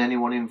and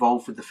anyone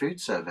involved with the food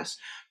service,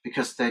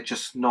 because they've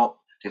not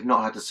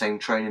had the same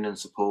training and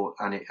support,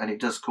 and it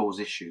does cause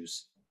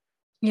issues.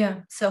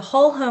 Yeah, so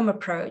whole home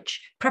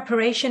approach,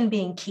 preparation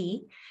being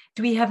key.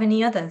 Do we have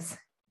any others?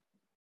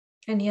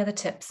 Any other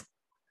tips?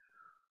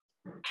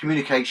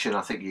 Communication,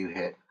 I think you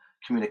hit.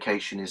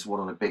 Communication is one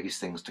of the biggest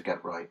things to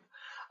get right.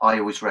 I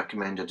always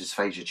recommend a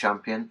dysphagia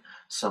champion,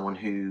 someone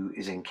who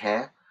is in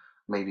care,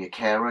 maybe a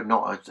carer,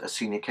 not a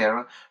senior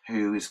carer,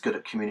 who is good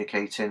at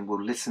communicating,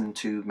 will listen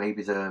to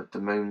maybe the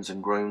moans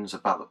and groans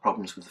about the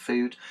problems with the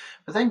food,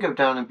 but then go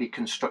down and be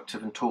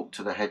constructive and talk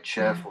to the head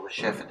chef or the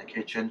chef in the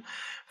kitchen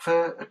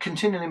for a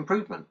continual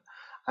improvement.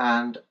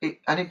 And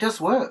it does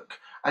work.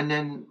 And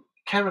then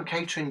care and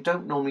catering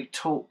don't normally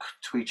talk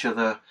to each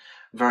other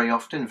very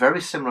often.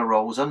 Very similar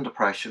roles, under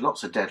pressure,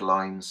 lots of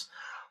deadlines,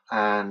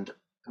 and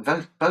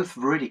both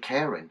really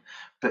caring,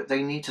 but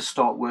they need to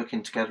start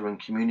working together and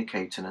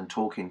communicating and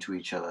talking to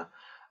each other.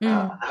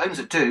 The homes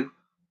that do,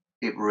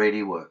 it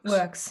really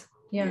works.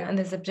 Yeah. And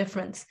there's a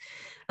difference.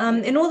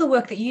 In all the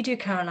work that you do,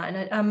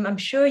 Caroline, I'm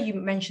sure you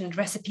mentioned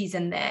recipes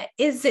in there.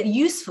 Is it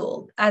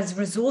useful as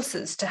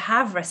resources to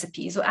have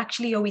recipes, or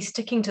actually are we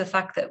sticking to the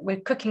fact that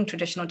we're cooking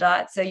traditional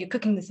diets, so you're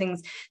cooking the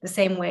things the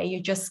same way,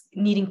 you're just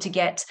needing to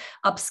get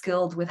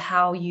upskilled with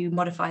how you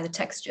modify the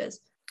textures?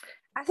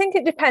 I think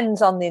it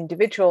depends on the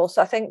individual.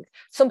 So I think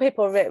some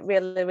people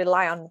really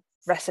rely on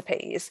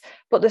recipes,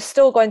 but there's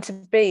still going to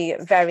be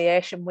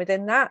variation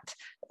within that.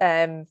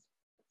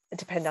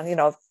 Depending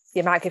on,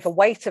 you might give a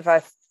weight of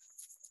a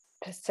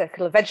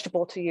particular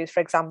vegetable to use, for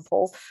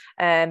example,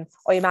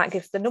 or you might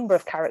give the number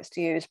of carrots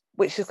to use,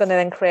 which is going to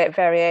then create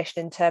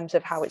variation in terms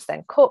of how it's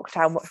then cooked,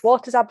 how much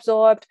water is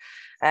absorbed,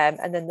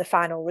 and then the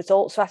final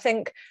result. So I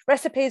think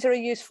recipes are a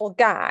useful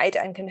guide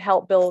and can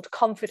help build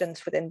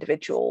confidence with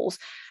individuals.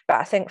 But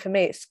I think for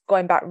me, it's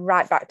going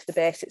right back to the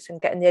basics and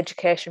getting the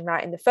education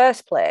right in the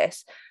first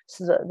place,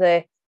 so that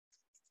the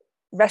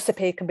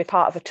recipe can be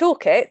part of a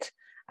toolkit,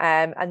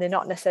 and they're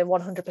not necessarily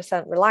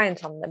 100%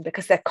 reliant on them,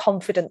 because they're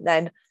confident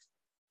then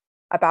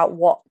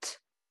about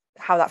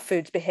how that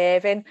food's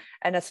behaving.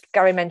 And as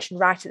Gary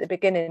mentioned right at the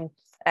beginning,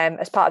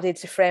 as part of the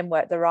IDSI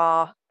framework,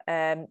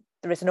 there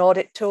is an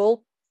audit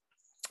tool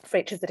for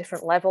each of the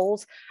different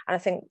levels. And I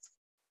think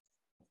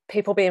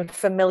people being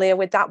familiar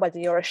with that, whether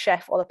you're a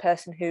chef or the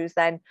person who's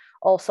then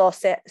also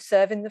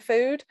serving the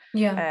food,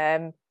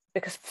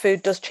 because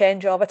food does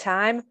change over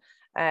time,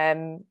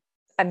 and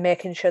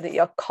making sure that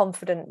you're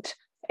confident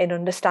in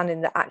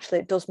understanding that actually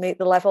it does meet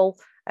the level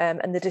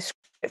and the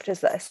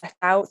descriptors that are set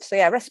out. So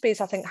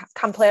recipes I think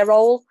can play a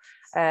role,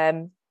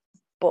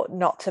 but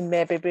not to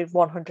maybe be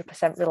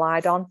 100%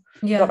 relied on.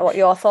 I don't know what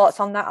your thoughts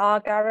on that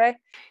are, Gary.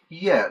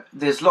 Yeah,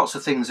 there's lots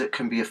of things that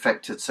can be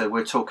affected. So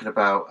we're talking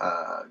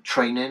about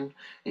training.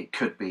 It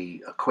could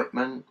be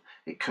equipment.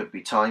 It could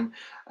be time,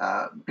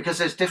 because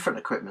there's different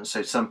equipment.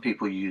 So some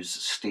people use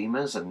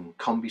steamers and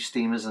combi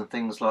steamers and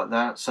things like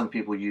that. Some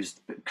people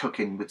use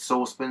cooking with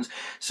saucepans.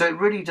 So it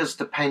really does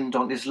depend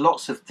on, there's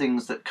lots of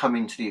things that come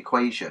into the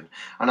equation.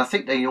 And I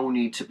think they all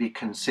need to be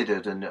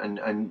considered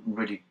and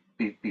really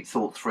be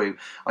thought through.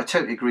 I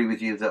totally agree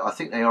with you that I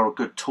think they are a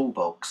good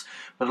toolbox,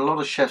 but a lot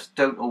of chefs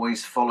don't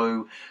always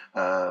follow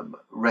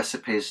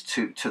recipes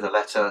to the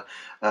letter.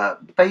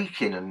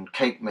 Baking and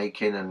cake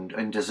making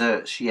and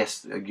desserts,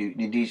 yes, you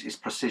need it's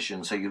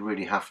precision, so you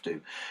really have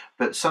to,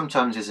 but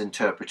sometimes it's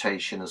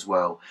interpretation as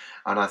well.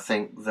 And I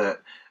think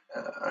that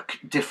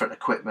different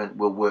equipment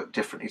will work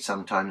differently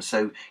sometimes,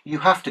 so you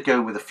have to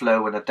go with the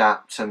flow and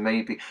adapt. And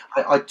maybe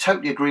I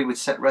totally agree with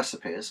set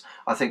recipes.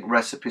 I think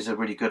recipes are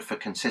really good for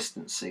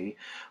consistency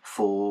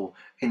for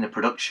in the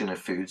production of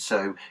food.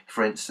 So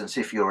for instance,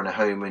 if you're in a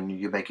home and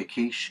you make a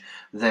quiche,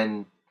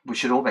 then we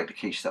should all make the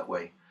quiche that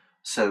way,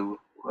 so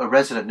a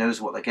resident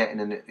knows what they're getting,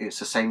 and it's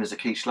the same as the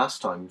quiche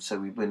last time, so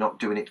we're not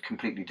doing it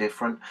completely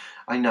different.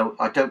 I know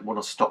I don't want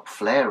to stop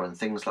flair and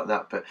things like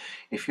that, but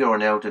if you're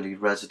an elderly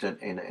resident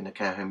in a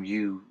care home,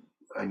 you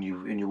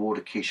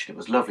order quiche and it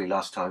was lovely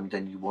last time,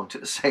 then you want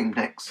it the same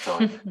next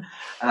time.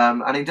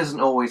 And it doesn't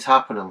always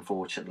happen,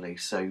 unfortunately,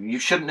 so you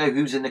shouldn't know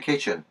who's in the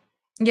kitchen.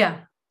 No.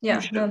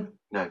 So.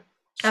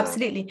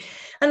 Absolutely.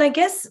 And I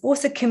guess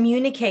also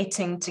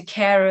communicating to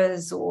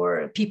carers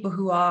or people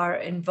who are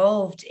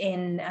involved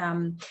in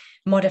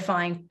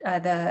modifying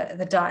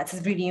the diets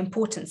is really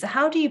important. So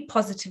how do you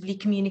positively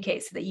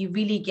communicate so that you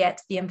really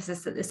get the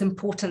emphasis that it's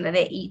important that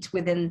they eat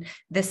within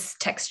this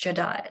texture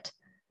diet?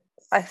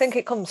 I think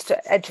it comes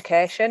to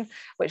education,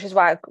 which is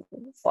why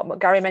what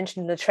Gary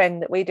mentioned in the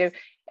training that we do,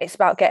 it's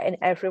about getting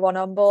everyone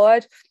on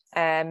board,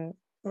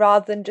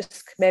 rather than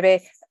just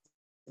maybe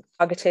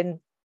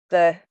targeting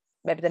the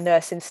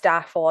nursing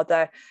staff or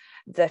the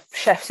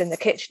chefs in the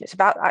kitchen. It's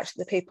about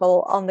actually the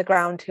people on the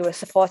ground who are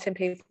supporting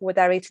people with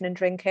their eating and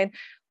drinking,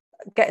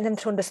 getting them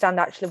to understand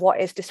actually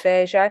what is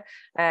dysphagia,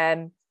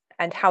 and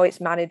how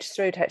it's managed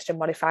through texture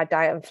modified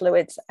diet and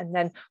fluids, and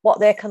then what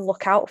they can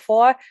look out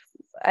for,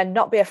 and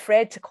not be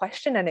afraid to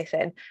question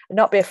anything, and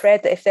not be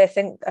afraid that if they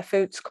think a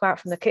food's come out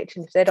from the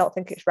kitchen, if they don't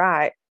think it's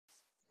right,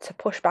 to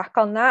push back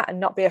on that and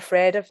not be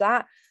afraid of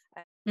that.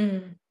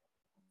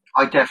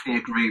 I definitely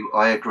agree.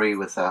 I agree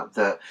with that.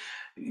 That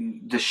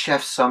the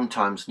chefs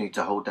sometimes need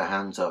to hold their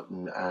hands up,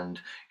 and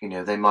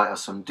they might have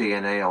some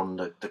DNA on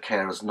the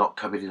carers not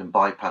coming in and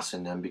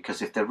bypassing them,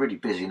 because if they're really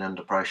busy and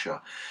under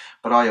pressure.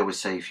 But I always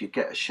say, if you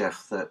get a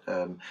chef that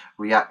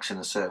reacts in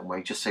a certain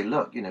way, just say,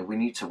 look, we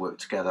need to work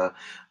together.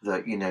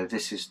 That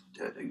this is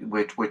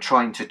we're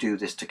trying to do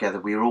this together.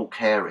 We're all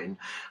caring,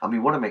 and we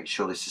want to make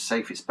sure this is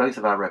safe. It's both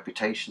of our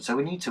reputation, so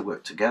we need to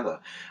work together.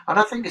 And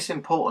I think it's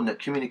important that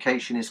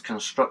communication is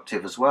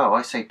constructive as well.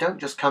 I say, don't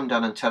just come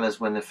down and tell us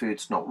when the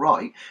food's not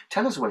right.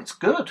 Tell us when it's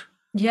good.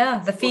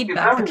 Yeah, the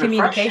feedback, the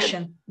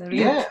communication.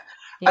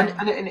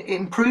 And it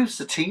improves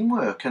the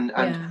teamwork and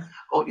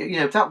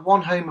that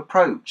one home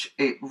approach.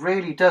 It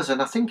really does,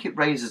 and I think it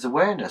raises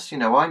awareness.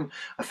 I'm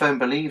a firm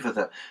believer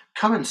that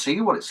come and see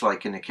what it's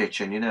like in the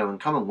kitchen, and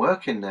come and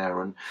work in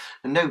there, and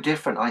no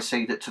different. I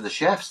say that to the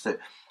chefs, that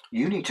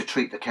you need to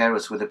treat the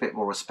carers with a bit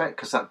more respect,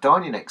 because that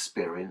dining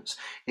experience,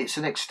 it's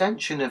an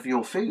extension of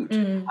your food.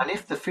 And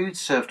if the food's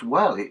served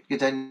well,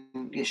 then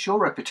it's your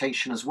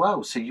reputation as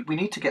well. So we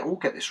need to all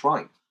get this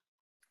right.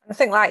 I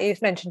think, like you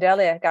mentioned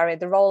earlier, Gary,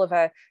 the role of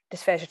a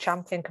dysphagia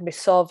champion can be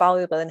so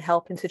valuable in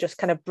helping to just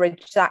kind of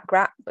bridge that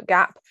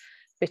gap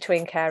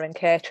between care and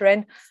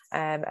catering,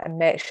 and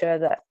make sure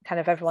that kind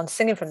of everyone's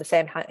singing from the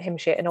same hymn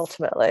sheet, and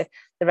ultimately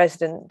the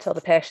resident or the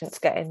patient's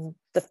getting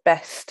the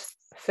best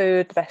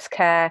food, the best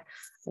care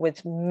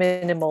with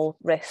minimal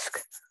risk.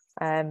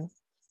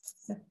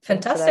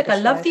 Fantastic. I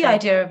love the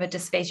idea of a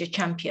dysphagia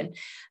champion.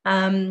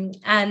 And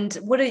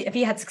have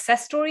you had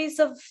success stories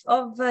of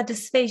a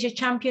dysphagia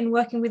champion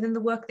working within the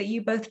work that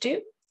you both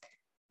do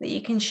that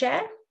you can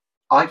share?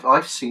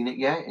 I've seen it,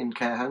 in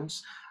care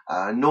homes.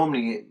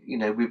 Normally,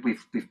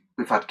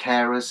 we've had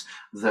carers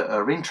that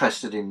are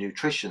interested in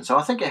nutrition, so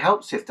I think it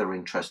helps if they're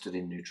interested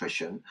in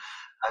nutrition,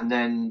 and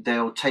then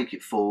they'll take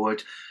it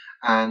forward.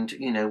 And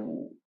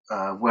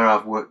where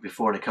I've worked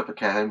before in a couple of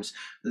care homes,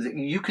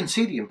 you can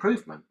see the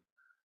improvement.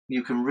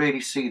 You can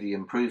really see the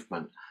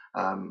improvement.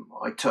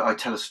 I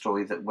tell a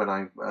story that when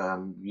I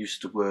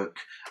used to work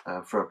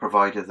for a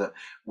provider, that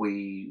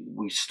we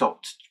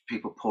stopped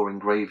people pouring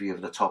gravy over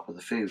the top of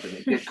the food, and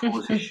it did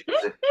cause issues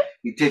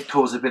it did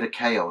cause a bit of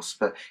chaos.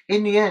 But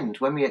in the end,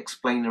 when we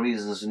explained the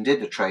reasons and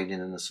did the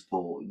training and the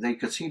support, they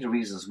could see the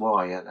reasons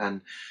why,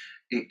 and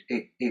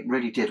it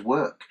really did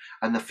work.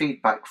 And the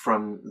feedback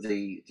from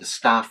the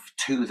staff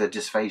to the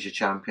dysphagia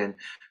champion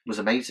was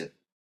amazing.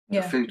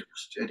 The food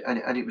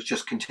and it was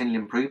just continual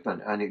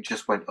improvement, and it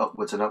just went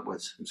upwards and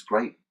upwards. It was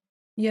great.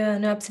 Yeah,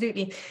 no,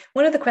 absolutely.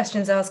 One of the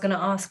questions I was going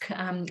to ask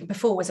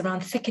before was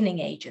around thickening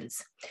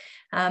agents.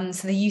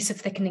 So the use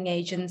of thickening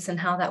agents and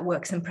how that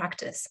works in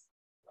practice.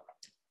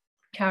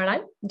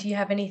 Caroline, do you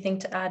have anything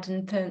to add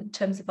in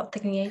terms of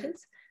thickening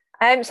agents?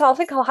 So I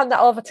think I'll hand that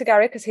over to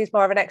Gary, because he's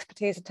more of an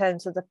expertise in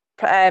terms of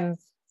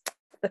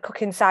the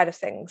cooking side of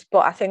things.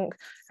 But I think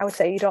I would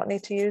say you don't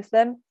need to use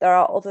them. There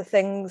are other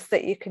things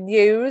that you can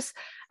use,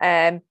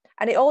 and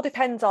it all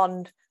depends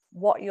on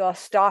what you're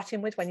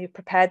starting with when you've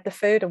prepared the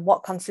food and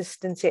what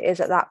consistency it is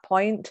at that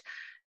point.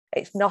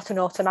 It's not an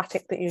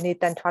automatic that you need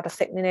then to add a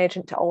thickening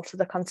agent to alter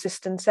the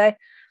consistency.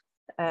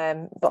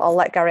 But I'll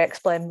let Gary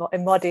explain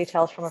in more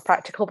details from a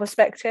practical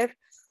perspective.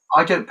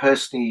 I don't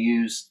personally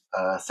use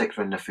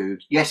thickener in the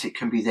food. Yes, it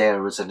can be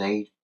there as an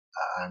aid,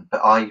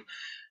 but I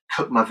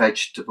cook my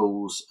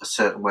vegetables a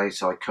certain way.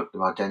 So I cook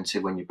them al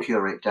dente. When you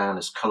puree it down,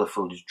 it's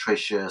colourful,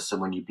 nutritious,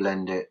 and when you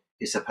blend it,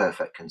 it's a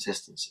perfect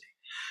consistency.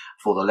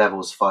 For the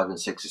levels 5 and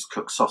 6 is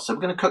cooked soft. So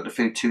we're going to cook the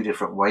food 2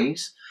 different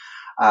ways.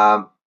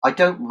 I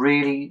don't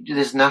really,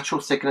 there's natural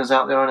thickeners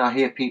out there, and I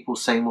hear people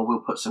saying, well, we'll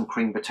put some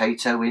cream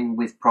potato in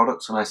with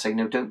products. And I say,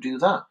 no, don't do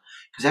that,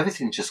 because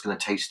everything's just going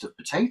to taste of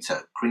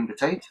potato, cream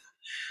potato.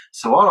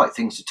 So I like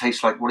things to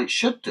taste like what it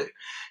should do.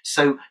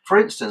 So, for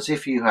instance,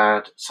 if you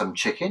had some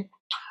chicken,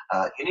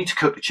 you need to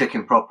cook the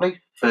chicken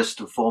properly, first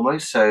and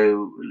foremost.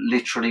 So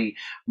literally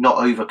not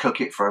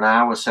overcook it for an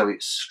hour so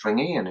it's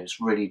stringy and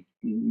it's really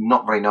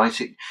not very nice.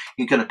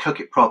 You're going to cook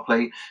it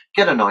properly,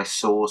 get a nice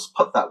sauce,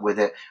 put that with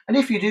it. And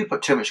if you do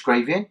put too much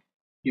gravy in,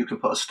 you can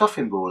put a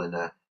stuffing ball in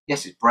there.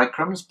 Yes, it's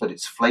breadcrumbs, but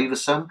it's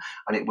flavoursome,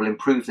 and it will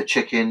improve the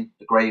chicken,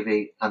 the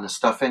gravy and the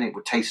stuffing. It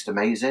will taste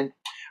amazing.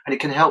 And it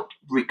can help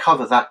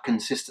recover that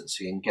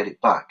consistency and get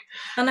it back.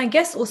 And I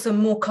guess also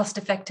more cost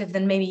effective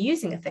than maybe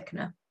using a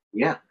thickener.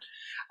 Yeah.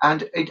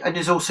 And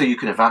there's also, you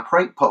can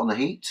evaporate, put on the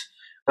heat.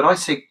 But I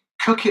say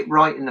cook it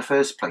right in the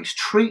first place.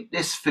 Treat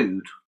this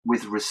food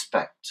with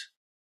respect.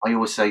 I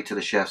always say to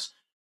the chefs,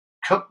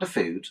 cook the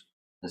food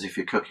as if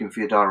you're cooking for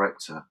your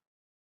director.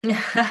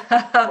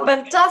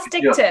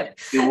 Fantastic tip.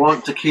 You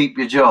want to keep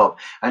your job.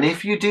 And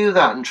if you do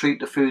that and treat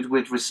the food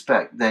with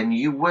respect, then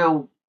you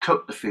will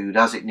cook the food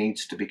as it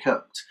needs to be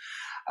cooked.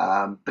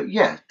 But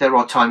yeah, there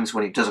are times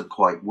when it doesn't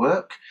quite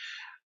work.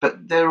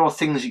 But there are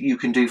things that you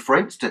can do. For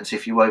instance,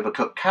 if you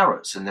overcook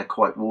carrots and they're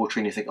quite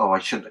watery and you think, oh, I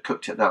shouldn't have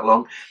cooked it that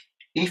long.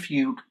 If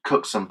you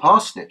cook some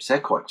parsnips, they're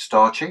quite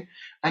starchy,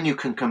 and you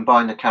can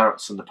combine the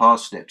carrots and the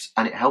parsnips,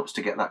 and it helps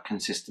to get that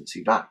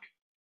consistency back.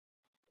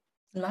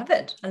 Love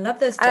it. I love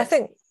those tips.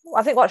 And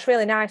I think what's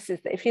really nice is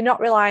that if you're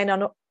not relying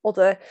on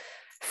other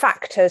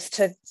factors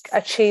to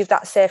achieve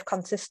that safe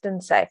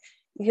consistency,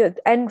 your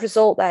end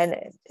result then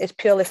is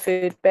purely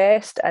food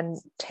based and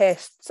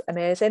tastes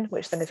amazing,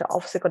 which then is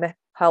obviously going to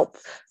help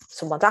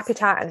someone's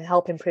appetite and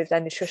help improve their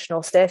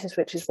nutritional status,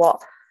 which is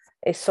what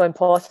is so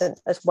important,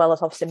 as well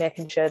as obviously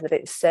making sure that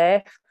it's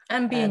safe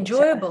and be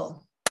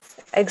enjoyable.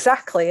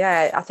 Exactly,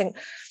 yeah. I think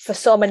for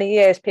so many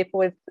years people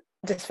with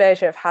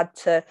dysphagia have had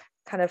to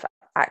kind of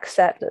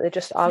accept that they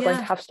just are going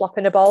to have slop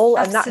in a bowl.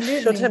 Absolutely.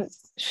 And that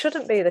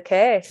shouldn't be the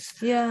case.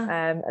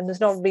 And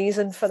there's no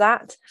reason for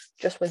that.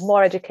 Just with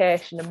more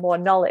education and more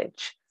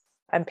knowledge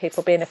and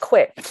people being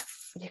equipped,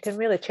 you can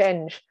really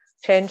change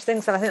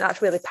things, and I think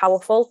that's really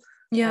powerful.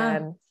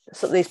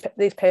 So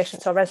these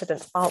patients or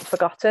residents aren't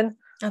forgotten.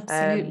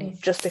 Absolutely.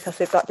 Just because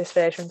they've got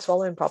dysphagia and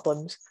swallowing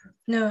problems.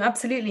 No,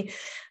 absolutely.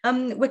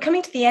 We're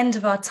coming to the end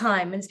of our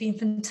time, and it's been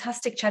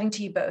fantastic chatting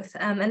to you both.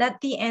 And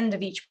at the end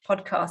of each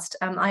podcast,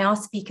 I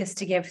ask speakers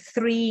to give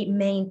 3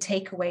 main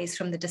takeaways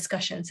from the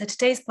discussion. So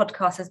today's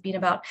podcast has been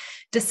about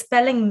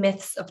dispelling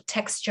myths of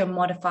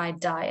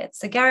texture-modified diets.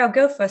 So Gary, I'll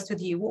go first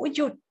with you. What would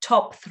your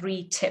top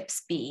 3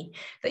 tips be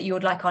that you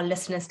would like our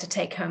listeners to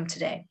take home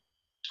today?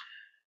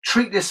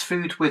 Treat this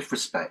food with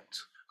respect.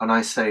 And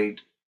I say,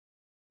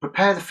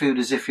 prepare the food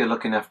as if you're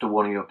looking after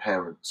one of your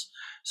parents.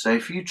 So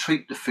if you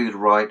treat the food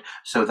right,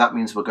 so that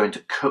means we're going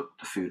to cook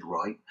the food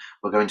right.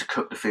 We're going to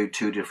cook the food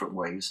 2 different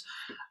ways.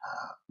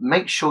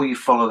 Make sure you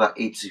follow that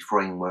easy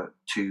framework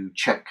to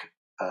check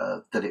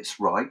that it's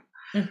right.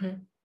 Mm-hmm.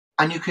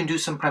 And you can do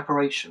some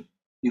preparation.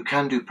 You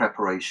can do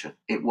preparation.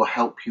 It will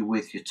help you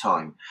with your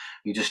time.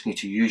 You just need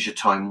to use your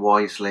time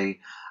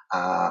wisely,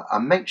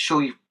 and make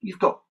sure you've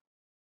got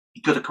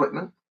good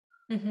equipment.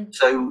 Mm-hmm.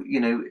 So,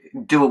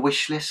 do a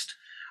wish list.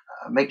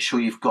 Make sure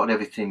you've got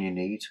everything you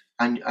need,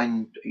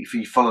 and if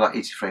you follow that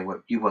easy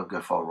framework, you won't go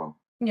far wrong.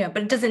 Yeah,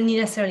 but it doesn't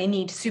necessarily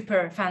need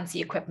super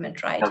fancy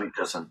equipment, right? No, it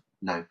doesn't.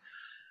 No.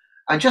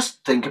 And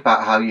just think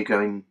about how you're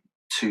going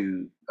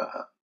to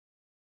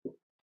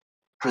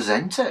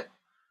present it.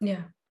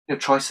 Yeah.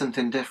 Try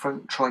something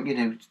different.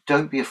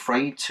 Don't be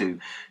afraid to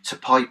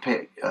pipe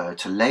it,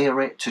 to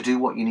layer it, to do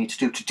what you need to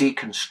do, to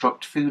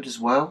deconstruct food as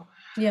well.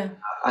 Yeah.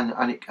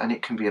 And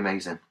it can be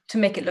amazing. To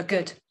make it look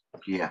good.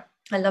 Yeah.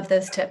 I love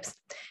those tips.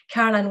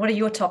 Caroline, what are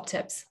your top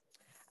tips?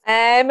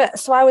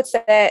 So I would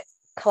say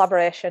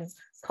collaboration.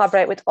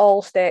 Collaborate with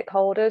all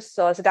stakeholders.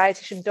 So as a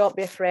dietitian, don't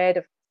be afraid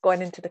of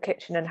going into the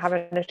kitchen and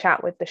having a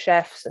chat with the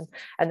chefs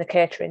and the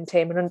catering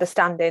team and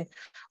understanding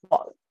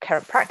what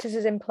current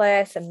practices in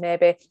place and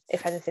maybe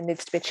if anything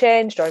needs to be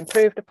changed or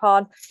improved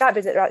upon. It might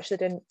be that they're actually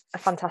doing a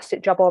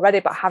fantastic job already,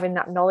 but having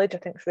that knowledge I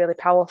think is really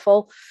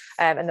powerful.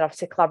 And then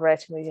obviously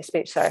collaborating with your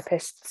speech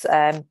therapists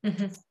and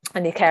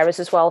your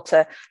carers as well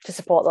to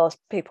support those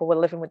people who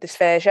are living with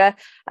dysphagia.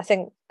 I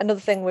think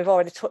another thing we've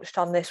already touched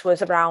on this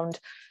was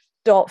around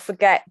don't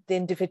forget the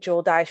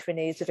individual dietary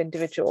needs of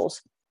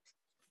individuals.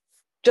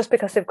 Just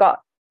because they've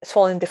got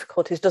swallowing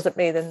difficulties doesn't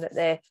mean that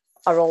they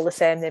are all the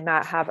same. They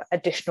might have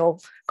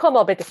additional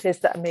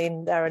comorbidities that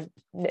mean there are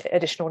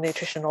additional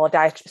nutritional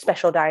or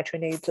special dietary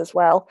needs as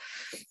well.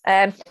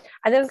 And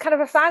then kind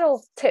of a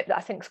final tip that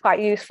I think is quite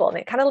useful, and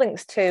it kind of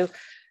links to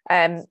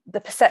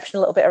the perception a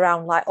little bit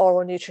around like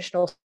oral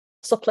nutritional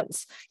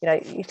supplements. You know,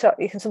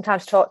 you can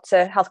sometimes talk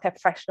to healthcare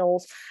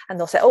professionals and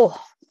they'll say,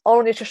 oh,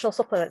 oral nutritional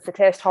supplements, they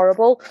taste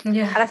horrible.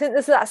 Yeah. And I think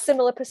there's that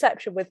similar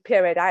perception with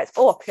pureed diets.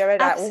 Oh, pureed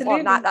diet, I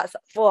won't want that.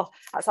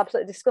 That's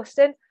absolutely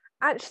disgusting.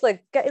 Actually,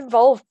 get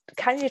involved.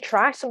 Can you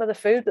try some of the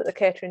food that the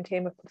catering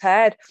team have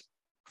prepared?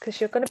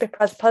 Because you're going to be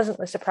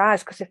pleasantly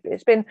surprised, because if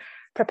it's been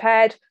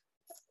prepared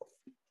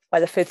where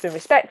the food's been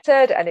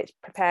respected and it's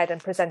prepared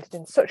and presented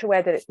in such a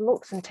way that it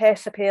looks and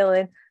tastes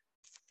appealing,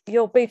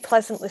 you'll be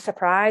pleasantly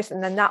surprised,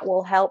 and then that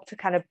will help to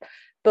kind of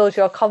build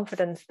your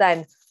confidence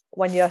then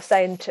when you're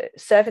saying to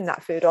serving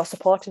that food or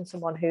supporting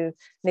someone who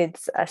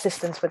needs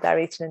assistance with their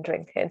eating and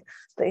drinking,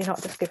 that you're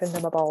not just giving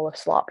them a bowl of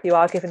slop, you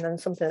are giving them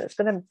something that's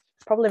going to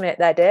probably make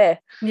their day.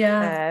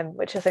 Yeah.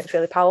 Which I think is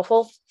really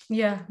powerful.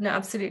 Yeah, no,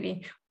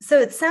 absolutely. So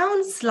it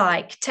sounds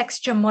like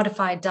texture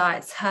modified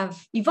diets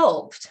have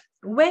evolved.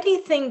 Where do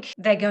you think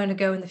they're going to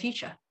go in the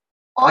future?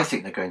 I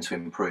think they're going to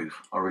improve.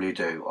 I really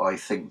do. I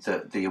think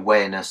that the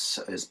awareness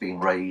has been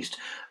raised.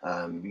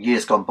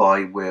 Years gone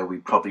by where we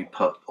probably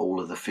put all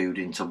of the food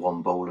into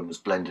one bowl and was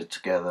blended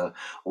together,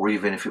 or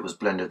even if it was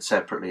blended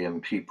separately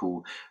and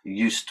people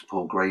used to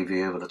pour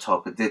gravy over the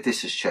top.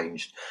 This has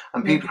changed.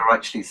 And people are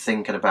actually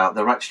thinking about,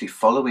 they're actually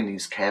following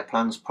these care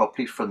plans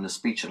properly from the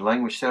speech and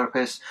language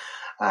therapists.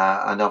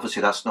 And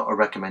obviously that's not a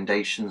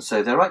recommendation,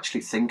 so they're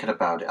actually thinking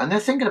about it, and they're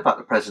thinking about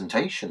the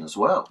presentation as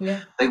well.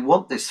 Yeah. They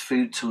want this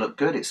food to look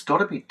good. It's got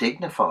to be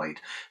dignified.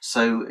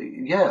 So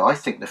yeah, I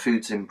think the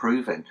food's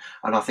improving,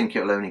 and I think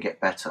it'll only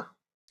get better.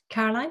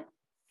 Caroline?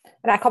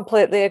 And I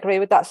completely agree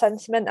with that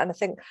sentiment, and I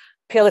think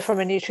purely from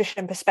a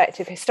nutrition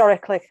perspective,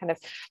 historically kind of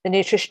the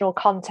nutritional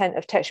content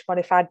of texture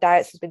modified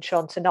diets has been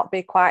shown to not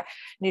be quite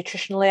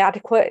nutritionally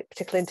adequate,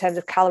 particularly in terms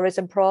of calories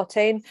and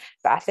protein.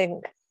 But I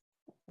think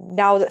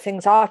now that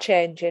things are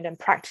changing and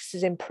practice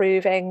is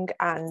improving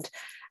and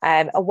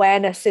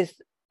awareness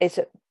is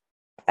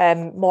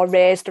more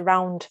raised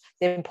around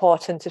the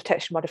importance of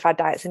texture modified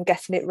diets and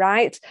getting it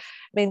right,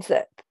 means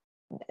that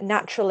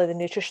naturally the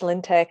nutritional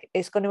intake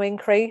is going to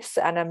increase.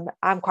 And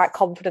I'm quite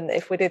confident that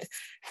if we did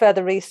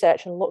further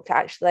research and looked at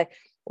actually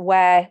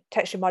where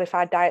texture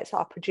modified diets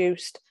are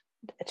produced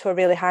to a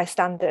really high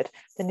standard,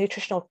 the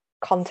nutritional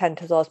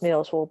content of those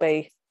meals will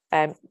be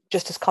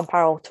just as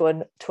comparable to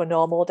a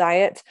normal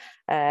diet,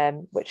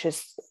 which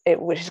is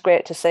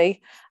great to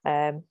see.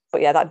 But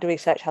yeah, that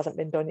research hasn't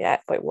been done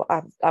yet, but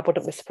I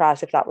wouldn't be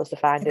surprised if that was the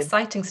finding.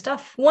 Exciting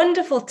stuff.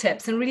 Wonderful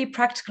tips and really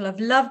practical.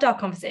 I've loved our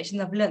conversation.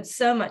 I've learned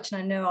so much,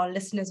 and I know our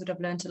listeners would have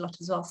learned a lot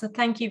as well. So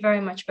thank you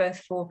very much both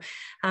for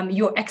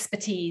your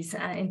expertise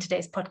in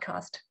today's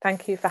podcast.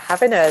 Thank you for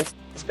having us.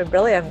 It's been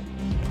brilliant.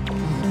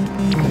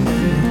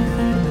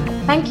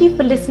 Thank you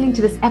for listening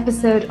to this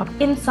episode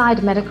of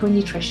Inside Medical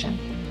Nutrition.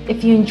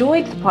 If you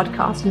enjoyed the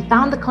podcast and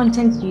found the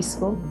content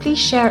useful, please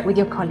share it with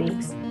your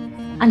colleagues.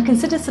 And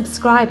consider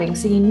subscribing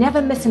so you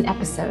never miss an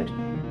episode.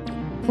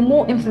 For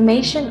more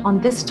information on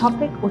this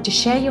topic or to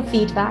share your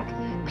feedback,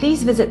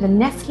 please visit the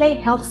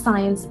Nestlé Health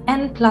Science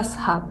N+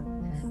 Hub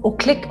or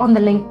click on the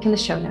link in the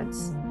show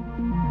notes.